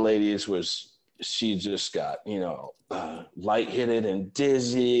one of the ladies she just got, you know, lightheaded and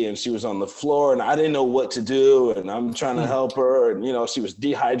dizzy, and she was on the floor, and I didn't know what to do, and I'm trying to help her, and, you know, she was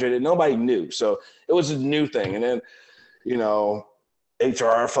dehydrated. Nobody knew. So it was a new thing. And then, you know,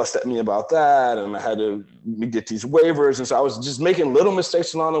 HR fussed at me about that, and I had to get these waivers. And so I was just making little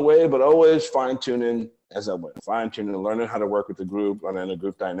mistakes along the way, but always fine-tuning as I went, learning how to work with the group, learning the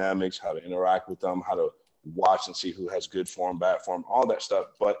group dynamics, how to interact with them, how to watch and see who has good form, bad form, all that stuff.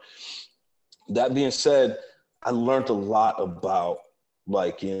 But that being said, I learned a lot about,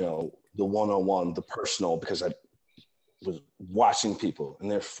 like, you know, the one-on-one, the personal, because I was watching people and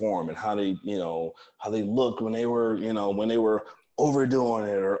their form and how they, you know, how they looked when they were, you know, when they were overdoing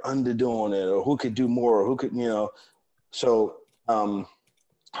it or underdoing it, or who could do more, or who could, you know. So I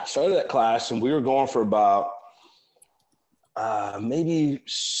started that class, and we were going for about maybe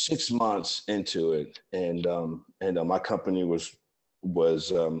 6 months into it, and my company was we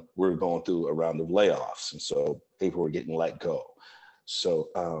were going through a round of layoffs, and so people were getting let go. So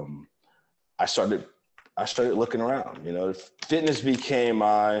I started looking around. You know, fitness became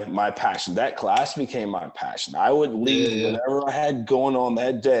my passion. That class became my passion. I would leave whatever I had going on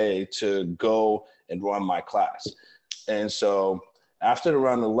that day to go and run my class. And so after the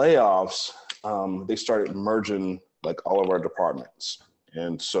round of layoffs, they started merging like all of our departments.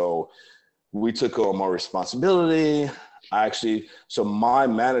 And so we took on more responsibility. So my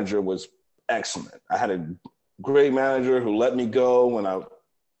manager was excellent. I had a great manager who let me go when I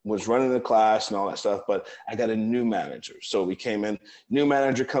was running the class and all that stuff, but I got a new manager. So we came in, new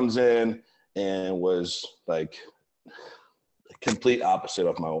manager comes in and was like the complete opposite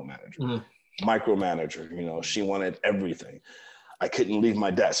of my old manager. Micromanager, you know, she wanted everything. I couldn't leave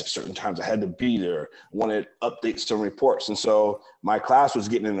my desk at certain times. I had to be there, wanted updates to reports. And so my class was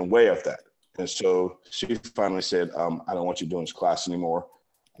getting in the way of that. And so she finally said, I don't want you doing this class anymore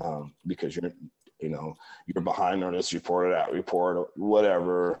because you're behind on this report or that report or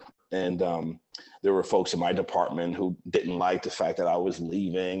whatever. And there were folks in my department who didn't like the fact that I was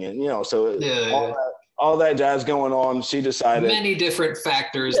leaving. And, you know, so all that jazz going on, she decided. Many different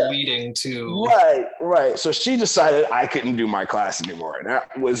factors leading to. Right. So she decided I couldn't do my class anymore. And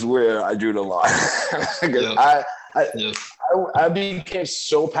that was where I drew the line. Because I became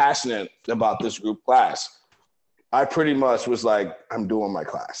so passionate about this group class. I pretty much was like, I'm doing my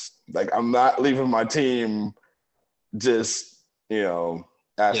class. Like, I'm not leaving my team just, you know,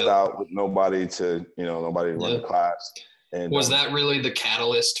 asked out with nobody to run the class. And was that really the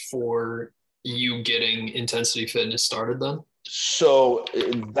catalyst for you getting Intensity Fitness started then? So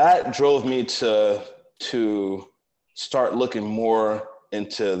that drove me to start looking more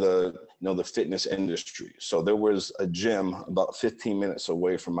into the fitness industry. So there was a gym about 15 minutes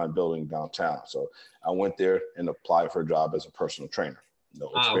away from my building downtown. So I went there and applied for a job as a personal trainer.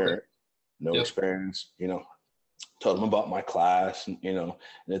 No experience, told them about my class and, and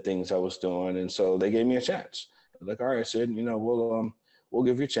the things I was doing. And so they gave me a chance. Like, all right, Sid, we'll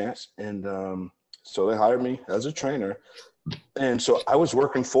give you a chance. And so they hired me as a trainer. And so I was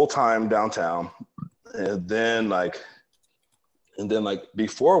working full-time downtown. And then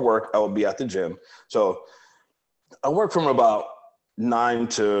before work, I would be at the gym. So I worked from about 9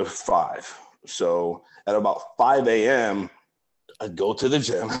 to 5. So at about 5 a.m., I'd go to the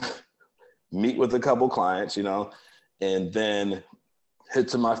gym, meet with a couple clients, and then hit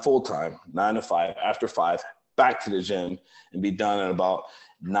to my full-time 9 to 5. After 5, back to the gym and be done at about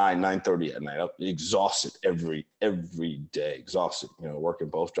 9:30 at night. I'm exhausted every day, exhausted, working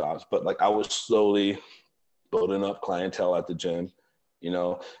both jobs. But I was slowly building up clientele at the gym.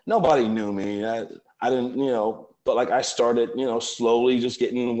 Nobody knew me. I didn't, but I started, slowly just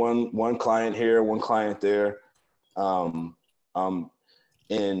getting one client here, one client there. And a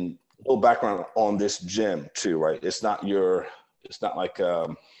little background on this gym too, right? It's not like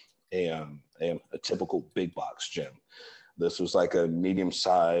a typical big box gym. This was like a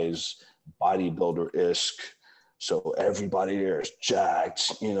medium-sized bodybuilder-esque. So everybody there is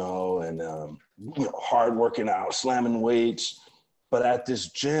jacked, and hard working out, slamming weights. But at this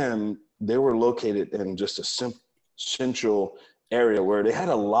gym, they were located in just a central area where they had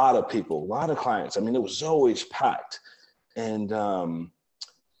a lot of people, a lot of clients. I mean, it was always packed. And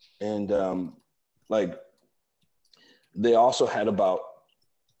they also had about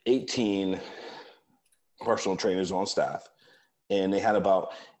 18 personal trainers on staff, and they had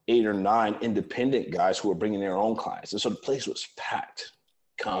about 8 or 9 independent guys who were bringing their own clients. And so the place was packed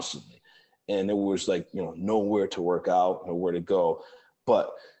constantly, and there was nowhere to work out, nowhere to go.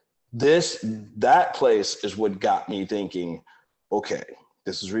 But that place is what got me thinking, okay,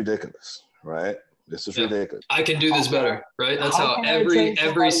 this is ridiculous, right? This is ridiculous. I can do this better, right? That's how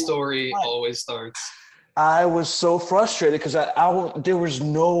every story always starts. I was so frustrated because there was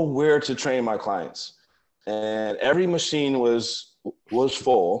nowhere to train my clients, and every machine was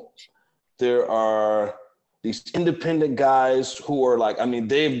full. There are these independent guys who are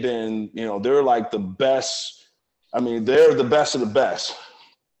they've been, they're like the best. They're the best of the best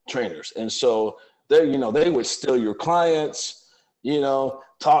trainers, and so they would steal your clients.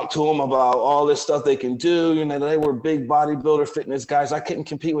 Talk to them about all this stuff they can do. They were big bodybuilder fitness guys. I couldn't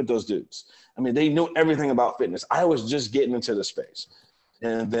compete with those dudes. They knew everything about fitness. I was just getting into the space.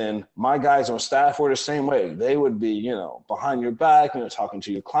 And then my guys on staff were the same way. They would be, behind your back, talking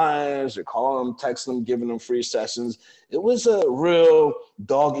to your clients, or calling them, texting them, giving them free sessions. It was a real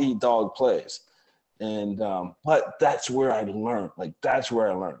dog-eat-dog place. And, but that's where I learned.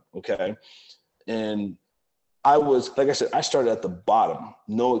 Okay. And I was, like I said, I started at the bottom,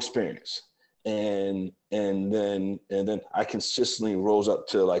 no experience. And then I consistently rose up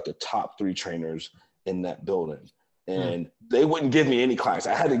to the top 3 trainers in that building. And they wouldn't give me any clients.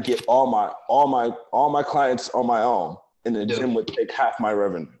 I had to get all my clients on my own, and the gym would take half my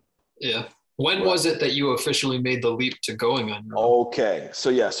revenue. Yeah. When was it that you officially made the leap to going on your own? Okay.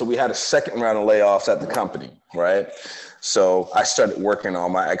 So we had a second round of layoffs at the company, right? So I started working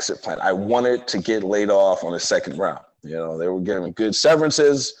on my exit plan. I wanted to get laid off on the second round. They were giving good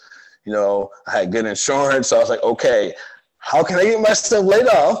severances. I had good insurance. So I was like, okay, how can I get myself laid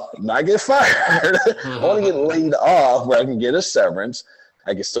off, not get fired? I want to get laid off where I can get a severance.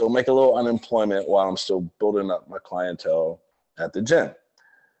 I can still make a little unemployment while I'm still building up my clientele at the gym,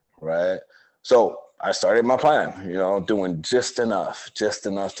 right? So I started my plan, doing just enough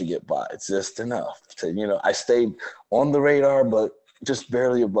to get by, just enough to, I stayed on the radar, but just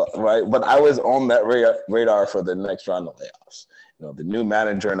barely above, right? But I was on that radar for the next round of layoffs. The new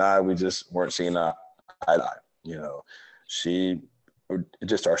manager and I, we just weren't seeing eye to eye.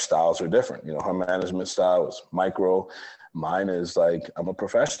 Our styles are different. Her management style was micro. Mine is I'm a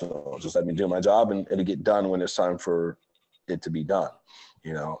professional. Just let me do my job and it'll get done when it's time for it to be done,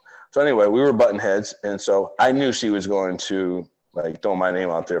 So anyway, we were button heads. And so I knew she was going to throw my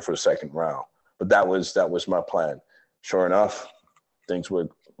name out there for the second round, but that was my plan. Sure enough, things went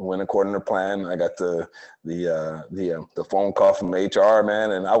according to plan. I got the phone call from HR,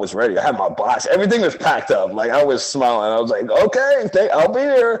 man, and I was ready. I had my box. Everything was packed up. I was smiling. I was like, okay, I'll be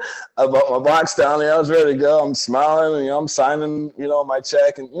here. I brought my box down there. I was ready to go. I'm smiling, and I'm signing, my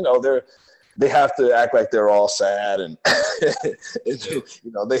check, and they have to act like they're all sad and,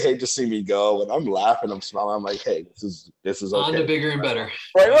 they hate to see me go, and I'm laughing, I'm smiling. I'm like, hey, this is okay. On to bigger and better.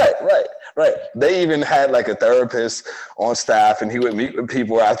 Right. They even had like a therapist on staff, and he would meet with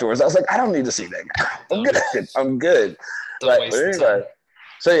people afterwards. I was like, I don't need to see that guy. I'm good. Right.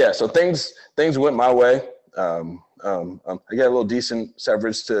 But anyway, so things went my way. I got a little decent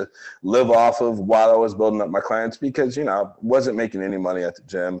severance to live off of while I was building up my clients, because, I wasn't making any money at the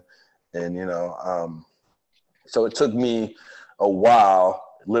gym. And, so it took me a while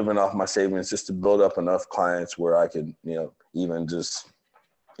living off my savings just to build up enough clients where I could, even just,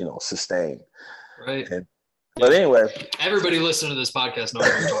 sustain. Right. But anyway, everybody listening to this podcast knows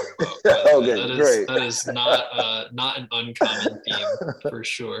what we're talking about. Okay, great. That is not an uncommon theme for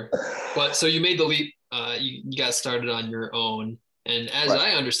sure. But so you made the leap. You got started on your own, and as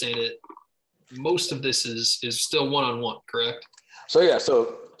I understand it, most of this is still one-on-one, correct? So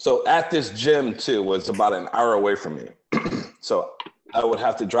at this gym too was about an hour away from me. So I would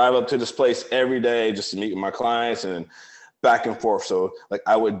have to drive up to this place every day just to meet with my clients and back and forth. So like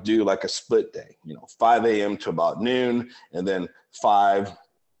I would do like a split day, 5 a.m. to about noon, and then 5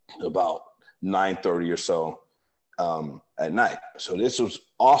 to about 9:30 or so at night. So this was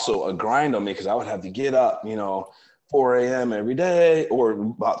also a grind on me, because I would have to get up, 4 a.m. every day, or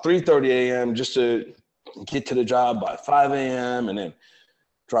about 3:30 a.m. just to get to the job by 5 a.m. and then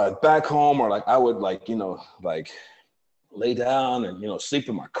drive back home, or like I would lay down and, sleep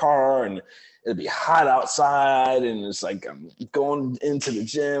in my car, and it'd be hot outside, and it's like I'm going into the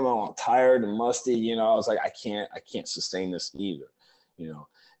gym, I'm tired and musty, I was like, I can't sustain this either,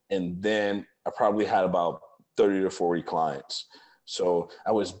 and then I probably had about 30 to 40 clients. So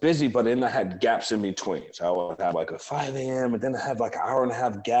I was busy, but then I had gaps in between. So I would have like a 5 a.m. and then I have like an hour and a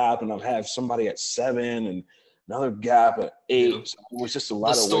half gap, and I'd have somebody at 7 and another gap at 8. So it was just a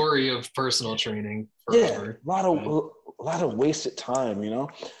lot of story of personal training. A lot of wasted time,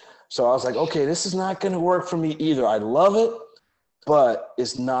 So I was like, okay, this is not going to work for me either. I love it, but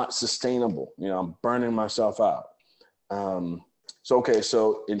it's not sustainable. I'm burning myself out.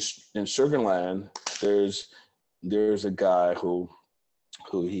 So in Sugarland, there's a guy who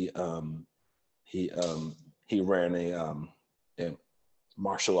he ran a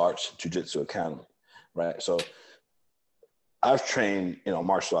martial arts jiu-jitsu academy, right? So I've trained,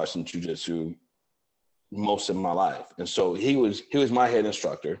 martial arts and jiu-jitsu most of my life. And so he was my head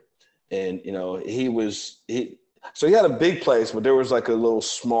instructor, and, so he had a big place, but there was like a little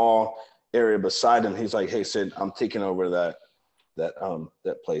small area beside him. He's like, hey, Sid, I'm taking over that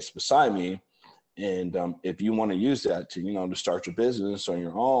place beside me. And if you want to use that to, to start your business on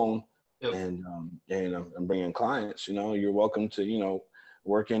your own, and bring in clients, you're welcome to,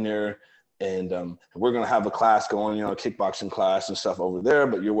 work in there. And we're going to have a class going, a kickboxing class and stuff over there,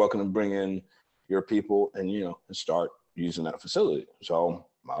 but you're welcome to bring in your people and, and start using that facility. So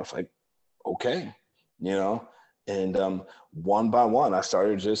I was like, okay, and one by one, I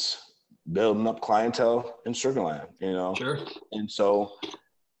started just building up clientele in Sugarland, Sure. And so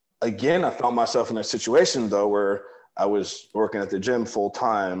again, I found myself in a situation though, where I was working at the gym full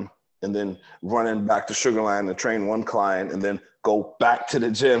time and then running back to Sugarland to train one client and then go back to the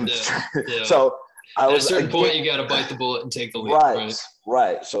gym. Yeah. So I was at a certain point, you got to bite the bullet and take the leap.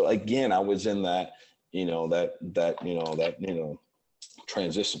 Right. So again, I was in that,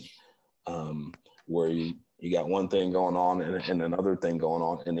 transition where you got one thing going on and another thing going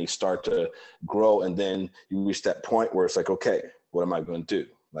on, and they start to grow. And then you reach that point where it's like, okay, what am I going to do?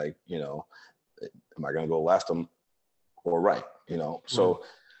 Like, am I going to go left or right? So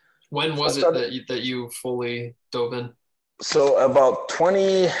when was it that you fully dove in? So about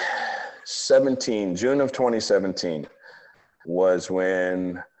 2017, June of 2017 was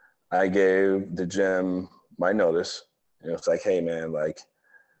when I gave the gym my notice. It's like, hey man, like,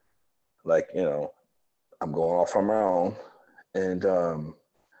 I'm going off on my own. And,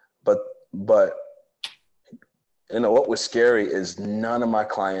 but what was scary is none of my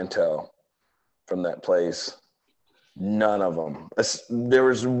clientele from that place, none of them. There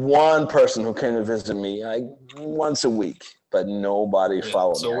was one person who came to visit me like once a week, but nobody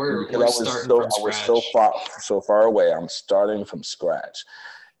followed me. So I was so far away. I'm starting from scratch.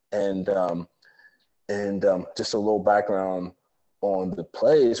 And just a little background on the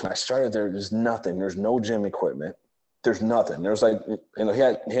place. When I started there's nothing. There's no gym equipment. There's nothing. There's like, he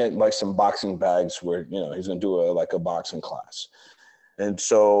had like some boxing bags where, he's going to do a boxing class. And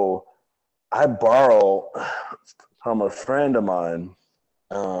so I borrowed from a friend of mine.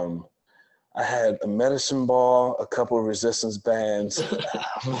 I had a medicine ball, a couple of resistance bands,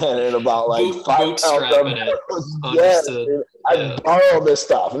 and about like 5 pounds of I borrowed this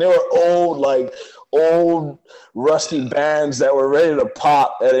stuff, and they were old rusty bands that were ready to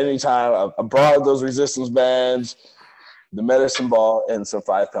pop at any time. I borrowed those resistance bands, the medicine ball, and some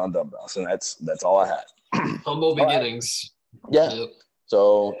 5-pound dumbbells, and that's all I had. Humble beginnings. Yeah. Yep.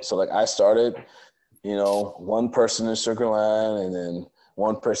 So like I started, one person in Sugar Land, and then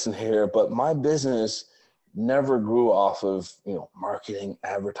one person here, but my business never grew off of marketing,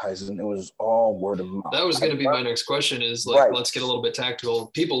 advertising. It was all word of mouth. That was going to be my next question is let's get a little bit tactical.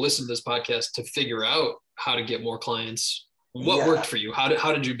 People listen to this podcast to figure out how to get more clients. What worked for you? How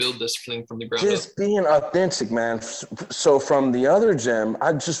did you build this thing from the ground up? Just being authentic, man. So from the other gym,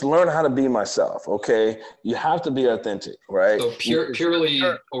 I just learned how to be myself. Okay, you have to be authentic, right? So purely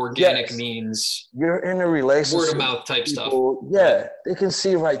organic means you're in a relationship, word of mouth type stuff. Yeah, they can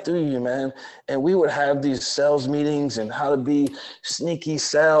see right through you, man. And we would have these sales meetings and how to be sneaky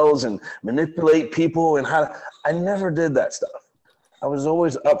sales and manipulate people and I never did that stuff. I was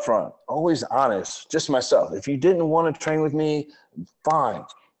always upfront, always honest, just myself. If you didn't want to train with me, fine,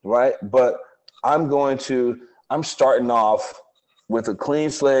 right? But I'm starting off with a clean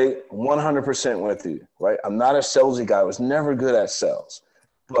slate, 100% with you, right? I'm not a salesy guy. I was never good at sales,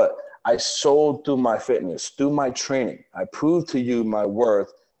 but I sold through my fitness, through my training. I proved to you my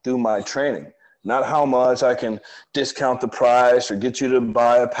worth through my training, not how much I can discount the price or get you to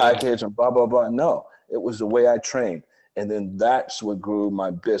buy a package and blah, blah, blah. No, it was the way I trained. And then that's what grew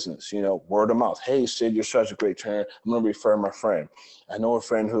my business, word of mouth. Hey, Sid, you're such a great trainer. I'm going to refer my friend. I know a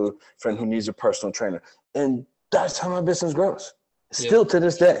friend who needs a personal trainer. And that's how my business grows. Still to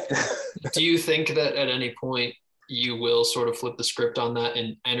this day. Do you think that at any point you will sort of flip the script on that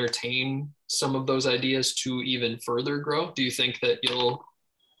and entertain some of those ideas to even further grow? Do you think that you'll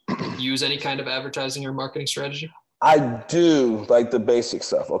use any kind of advertising or marketing strategy? I do like the basic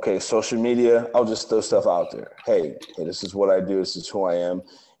stuff. Okay, social media, I'll just throw stuff out there. Hey, this is what I do. This is who I am.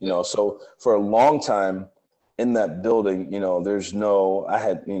 So for a long time in that building, there's no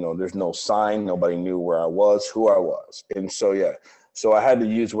sign. Nobody knew where I was, who I was. And so I had to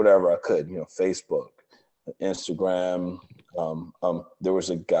use whatever I could, Facebook, Instagram. There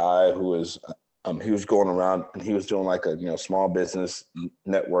was a guy who was he was going around and he was doing like a small business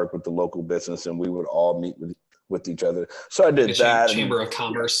network with the local business, and we would all meet with each other. So I did that. Chamber of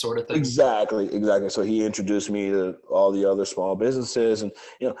Commerce sort of thing. Exactly. So he introduced me to all the other small businesses, and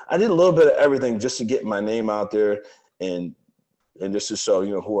I did a little bit of everything just to get my name out there and just to show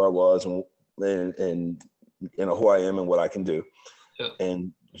who I was and who I am and what I can do. Yeah.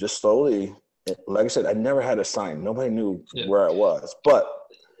 And just slowly, like I said, I never had a sign. Nobody knew where I was, but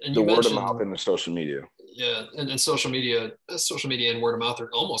the word of mouth and the social media. Yeah, and social media and word of mouth are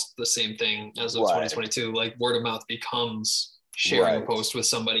almost the same thing as of 2022. Like word of mouth becomes sharing a post with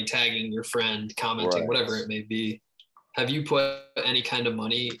somebody, tagging your friend, commenting, whatever it may be. Have you put any kind of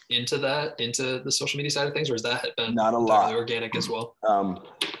money into the social media side of things, or has that been not a lot organic as well?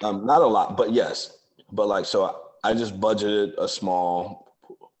 Not a lot, but yes. But so I just budgeted a small.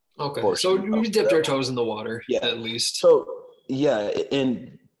 Okay, so we dipped our toes in the water at least. So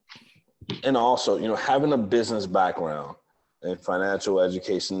and also, having a business background and financial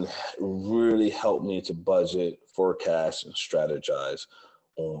education really helped me to budget, forecast, and strategize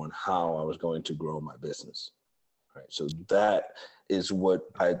on how I was going to grow my business. Right. So that is what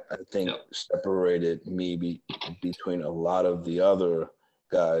I think separated me between a lot of the other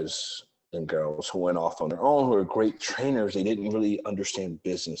guys and girls who went off on their own, who are great trainers. They didn't really understand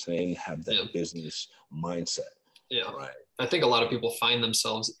business. They didn't have that business mindset. Yeah. Right. I think a lot of people find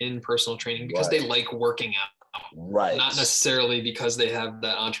themselves in personal training because they like working out. Right. Not necessarily because they have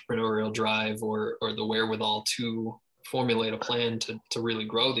that entrepreneurial drive or the wherewithal to formulate a plan to really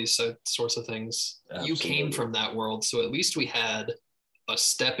grow these sorts of things. Absolutely. You came from that world. So at least we had a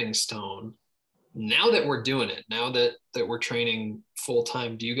stepping stone. Now that we're doing it, now that we're training full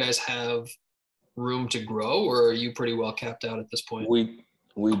time, do you guys have room to grow, or are you pretty well capped out at this point? We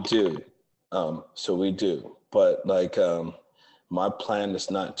do. So we do. But my plan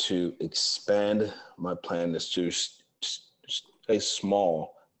is not to expand. My plan is to stay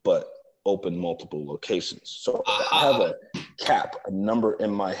small, but open multiple locations. So I have a cap, a number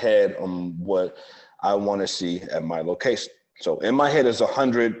in my head on what I want to see at my location. So in my head is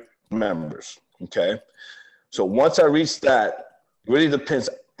 100 members. Okay. So once I reach that, it really depends.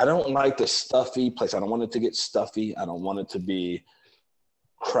 I don't like the stuffy place. I don't want it to get stuffy. I don't want it to be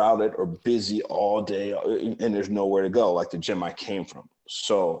crowded or busy all day and there's nowhere to go, like the gym I came from.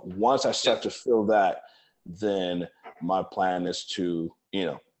 So once I start to feel that, then my plan is to,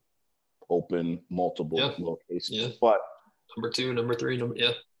 open multiple locations. Yeah. But number 2, number 3,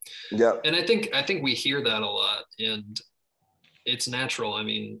 Yeah. Yeah. And I think we hear that a lot. And it's natural. I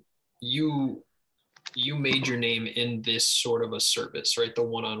mean, you made your name in this sort of a service, right? The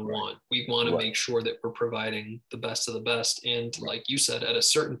one-on-one. We want to make sure that we're providing the best of the best. And like you said, at a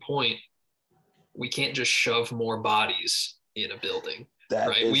certain point, we can't just shove more bodies in a building,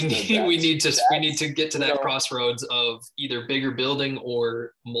 right? We need to get to that crossroads of either bigger building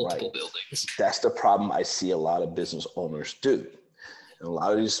or multiple buildings. That's the problem I see a lot of business owners do. And a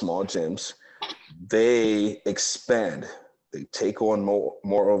lot of these small gyms, they expand. They take on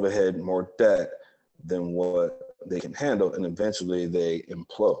more overhead, more debt than what they can handle, and eventually they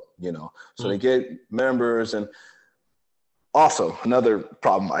implode, So they get members, and also another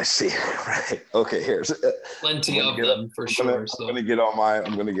problem I see, right? Okay, here's plenty of them for sure. I'm gonna get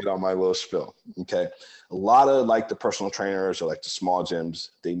on my little spill. Okay. A lot of like the personal trainers or like the small gyms,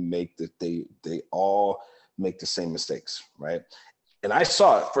 they all make the same mistakes, right? And I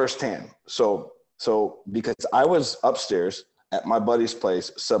saw it firsthand. So because I was upstairs at my buddy's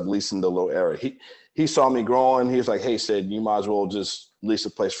place subleasing the little area. He saw me growing. He was like, hey, Sid, you might as well just lease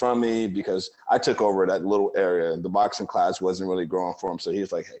a place from me, because I took over that little area. The boxing class wasn't really growing for him. So he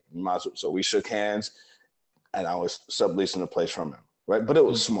was like, hey, you might as well. So we shook hands, and I was subleasing the place from him, right? But it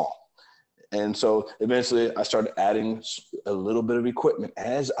was small. And so eventually I started adding a little bit of equipment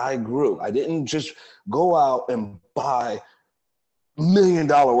as I grew. I didn't just go out and buy $1 million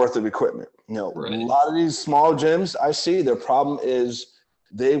worth of equipment. A lot of these small gyms I see, their problem is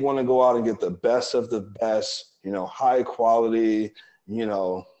they want to go out and get the best of the best, high quality,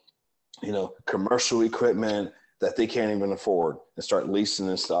 commercial equipment that they can't even afford, and start leasing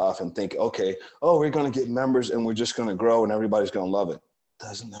and stuff and think, okay, we're going to get members and we're just going to grow and everybody's going to love it.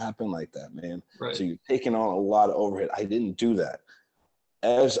 Doesn't happen like that, man. Right. So you're taking on a lot of overhead. I didn't do that.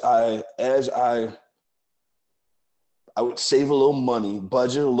 As I would save a little money,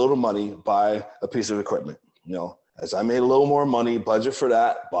 budget a little money, buy a piece of equipment. As I made a little more money, budget for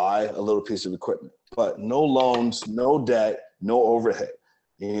that, buy a little piece of equipment. But no loans, no debt, no overhead.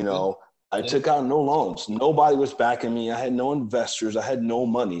 I took out no loans. Nobody was backing me. I had no investors. I had no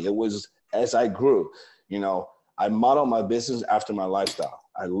money. It was as I grew. I modeled my business after my lifestyle.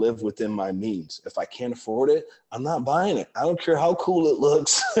 I live within my means. If I can't afford it, I'm not buying it. I don't care how cool it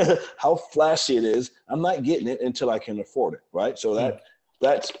looks, how flashy it is. I'm not getting it until I can afford it, right? So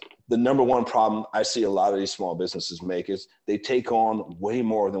that's the number one problem I see a lot of these small businesses make, is they take on way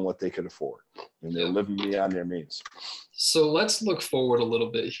more than what they could afford, and they're living beyond their means. So let's look forward a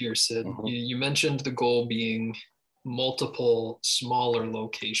little bit here, Sid. Mm-hmm. You mentioned the goal being multiple smaller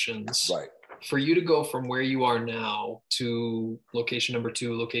locations. Right. For you to go from where you are now to location number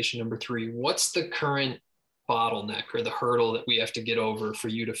 2, location number 3, what's the current bottleneck or the hurdle that we have to get over for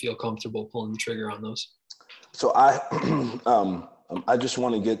you to feel comfortable pulling the trigger on those? So I just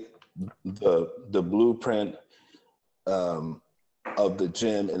want to get the blueprint of the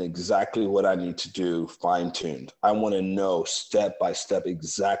gym and exactly what I need to do fine-tuned. I want to know step by step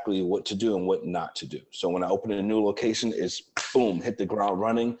exactly what to do and what not to do. So when I open a new location, it's boom, hit the ground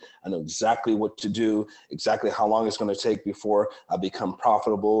running. I know exactly what to do, exactly how long it's going to take before I become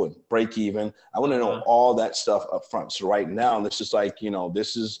profitable and break even. I want to know all that stuff up front. So right now, this is like,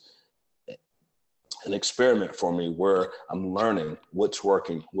 this is an experiment for me where I'm learning what's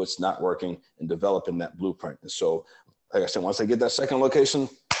working, what's not working, and developing that blueprint. And so, like I said, once I get that second location,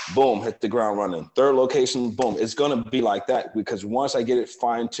 boom, hit the ground running. Third location, boom. It's going to be like that, because once I get it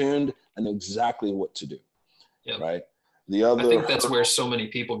fine-tuned, I know exactly what to do. Yep. Right. I think that's where so many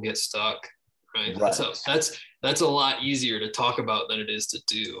people get stuck. Right. That's a lot easier to talk about than it is to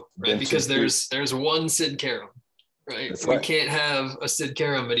do. Right. Because there's one Sid Karim. Right. We can't have a Sid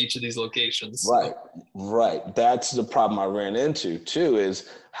Karim at each of these locations. Right. Right. That's the problem I ran into too, is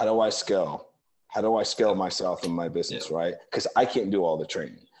how do I scale? How do I scale myself in my business? Yeah. Right. Because I can't do all the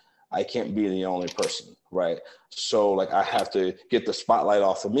training. I can't be the only person. Right. So like I have to get the spotlight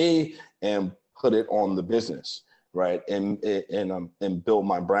off of me and put it on the business. Right. And build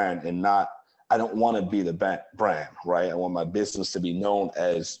my brand, and I don't want to be the brand. Right. I want my business to be known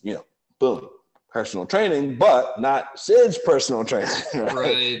as, boom, personal training, but not Sid's personal training.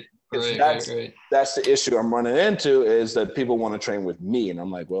 Right. Right. That's the issue I'm running into, is that people want to train with me. And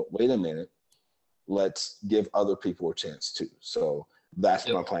I'm like, well, wait a minute. Let's give other people a chance too. So that's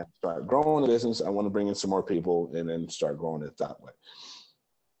my plan. Start growing the business. I want to bring in some more people and then start growing it that way.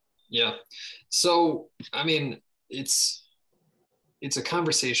 Yeah. So, I mean, it's a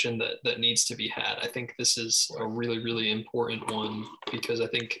conversation that needs to be had. I think this is a really, really important one, because I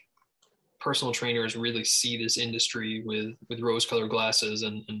think personal trainers really see this industry with rose-colored glasses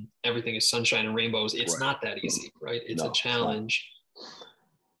and everything is sunshine and rainbows. It's not that easy, right? It's a challenge.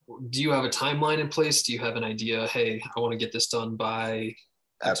 do you have a timeline in place? Do you have an idea? Hey, I want to get this done by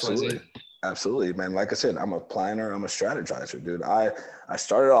Absolutely. XYZ? Absolutely, man. Like I said, I'm a planner. I'm a strategizer, dude. I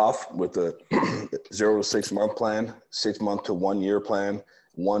started off with a 0 to 6 month plan, 6 month to 1 year plan,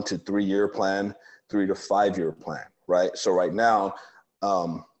 1 to 3 year plan, 3 to 5 year plan, right? So right now,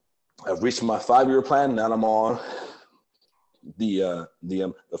 I've reached my 5 year plan. Now I'm on the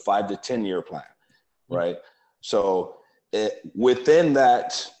 5 to 10 year plan, right? So within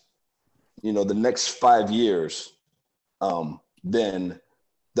that, the next 5 years, then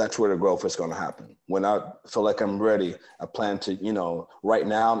that's where the growth is going to happen. When I feel like I'm ready, I plan to, right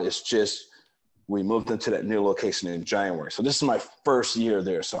now it's just, we moved into that new location in January. So this is my first year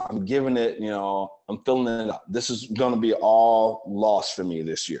there. So I'm giving it, I'm filling it up. This is going to be all loss for me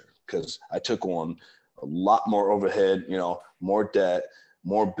this year because I took on a lot more overhead, more debt,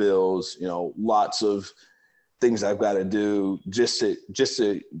 more bills, lots of things I've got to do just to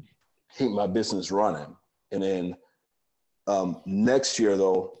keep my business running. And then next year,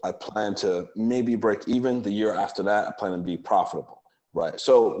 though, I plan to maybe break even. The year after that, I plan to be profitable, right?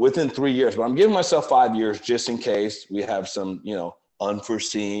 So within 3 years, but I'm giving myself 5 years just in case we have some,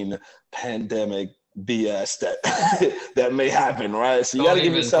 unforeseen pandemic BS that may happen, right? So you got to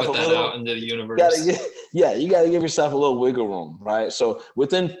give yourself a little out into the universe. You got to give yourself a little wiggle room, right? So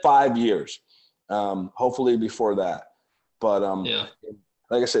within 5 years, hopefully before that, but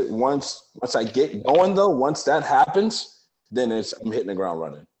like I said, once I get going though, once that happens, then I'm hitting the ground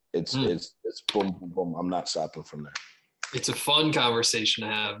running. It's boom, boom, boom. I'm not stopping from there. It's a fun conversation to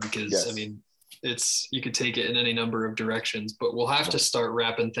have because Yes. I mean, you could take it in any number of directions, but we'll have to start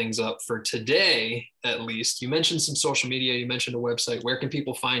wrapping things up for today, at least. You mentioned some social media. You mentioned a website. Where can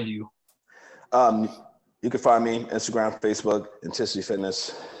people find you? You can find me Instagram, Facebook, Intensity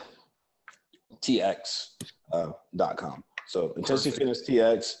Fitness TX.com. So Intensity Fitness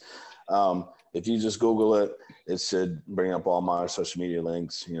TX. If you just Google it, it should bring up all my social media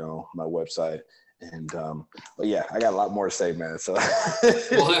links, my website. And but yeah, I got a lot more to say, man. So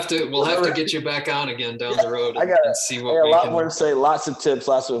we'll have to get you back on again down the road and see what I got a lot more to say, lots of tips,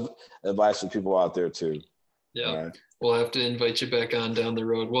 lots of advice for people out there too. Yeah. Right. We'll have to invite you back on down the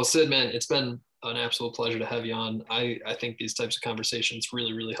road. Well, Sid, man, it's been an absolute pleasure to have you on. I think these types of conversations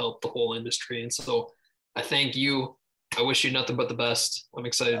really, really help the whole industry. And so I thank you. I wish you nothing but the best. I'm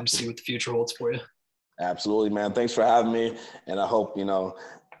excited to see what the future holds for you. Absolutely, man. Thanks for having me. And I hope, I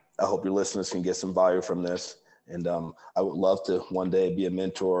hope your listeners can get some value from this. And I would love to one day be a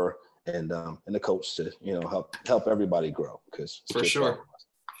mentor and a coach to, help everybody grow. For sure.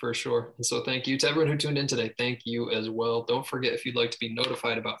 And so thank you to everyone who tuned in today. Thank you as well. Don't forget, if you'd like to be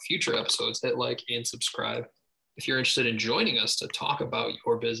notified about future episodes, hit like and subscribe. If you're interested in joining us to talk about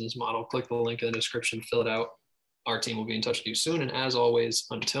your business model, click the link in the description, fill it out. Our team will be in touch with you soon. And as always,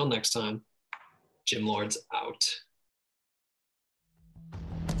 until next time, Gym Lords out.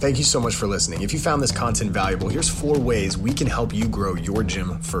 Thank you so much for listening. If you found this content valuable, here's 4 ways we can help you grow your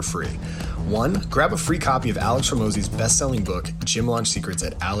gym for free. 1, grab a free copy of Alex Hormozi's best-selling book, Gym Launch Secrets,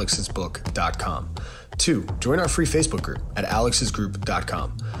 at alexsbook.com. 2, join our free Facebook group at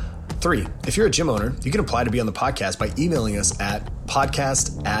alexsgroup.com. 3, if you're a gym owner, you can apply to be on the podcast by emailing us at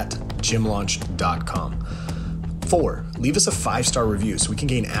podcast@gymlaunch.com. 4, leave us a 5-star review so we can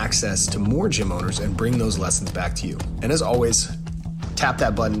gain access to more gym owners and bring those lessons back to you. And as always, tap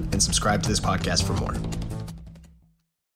that button and subscribe to this podcast for more.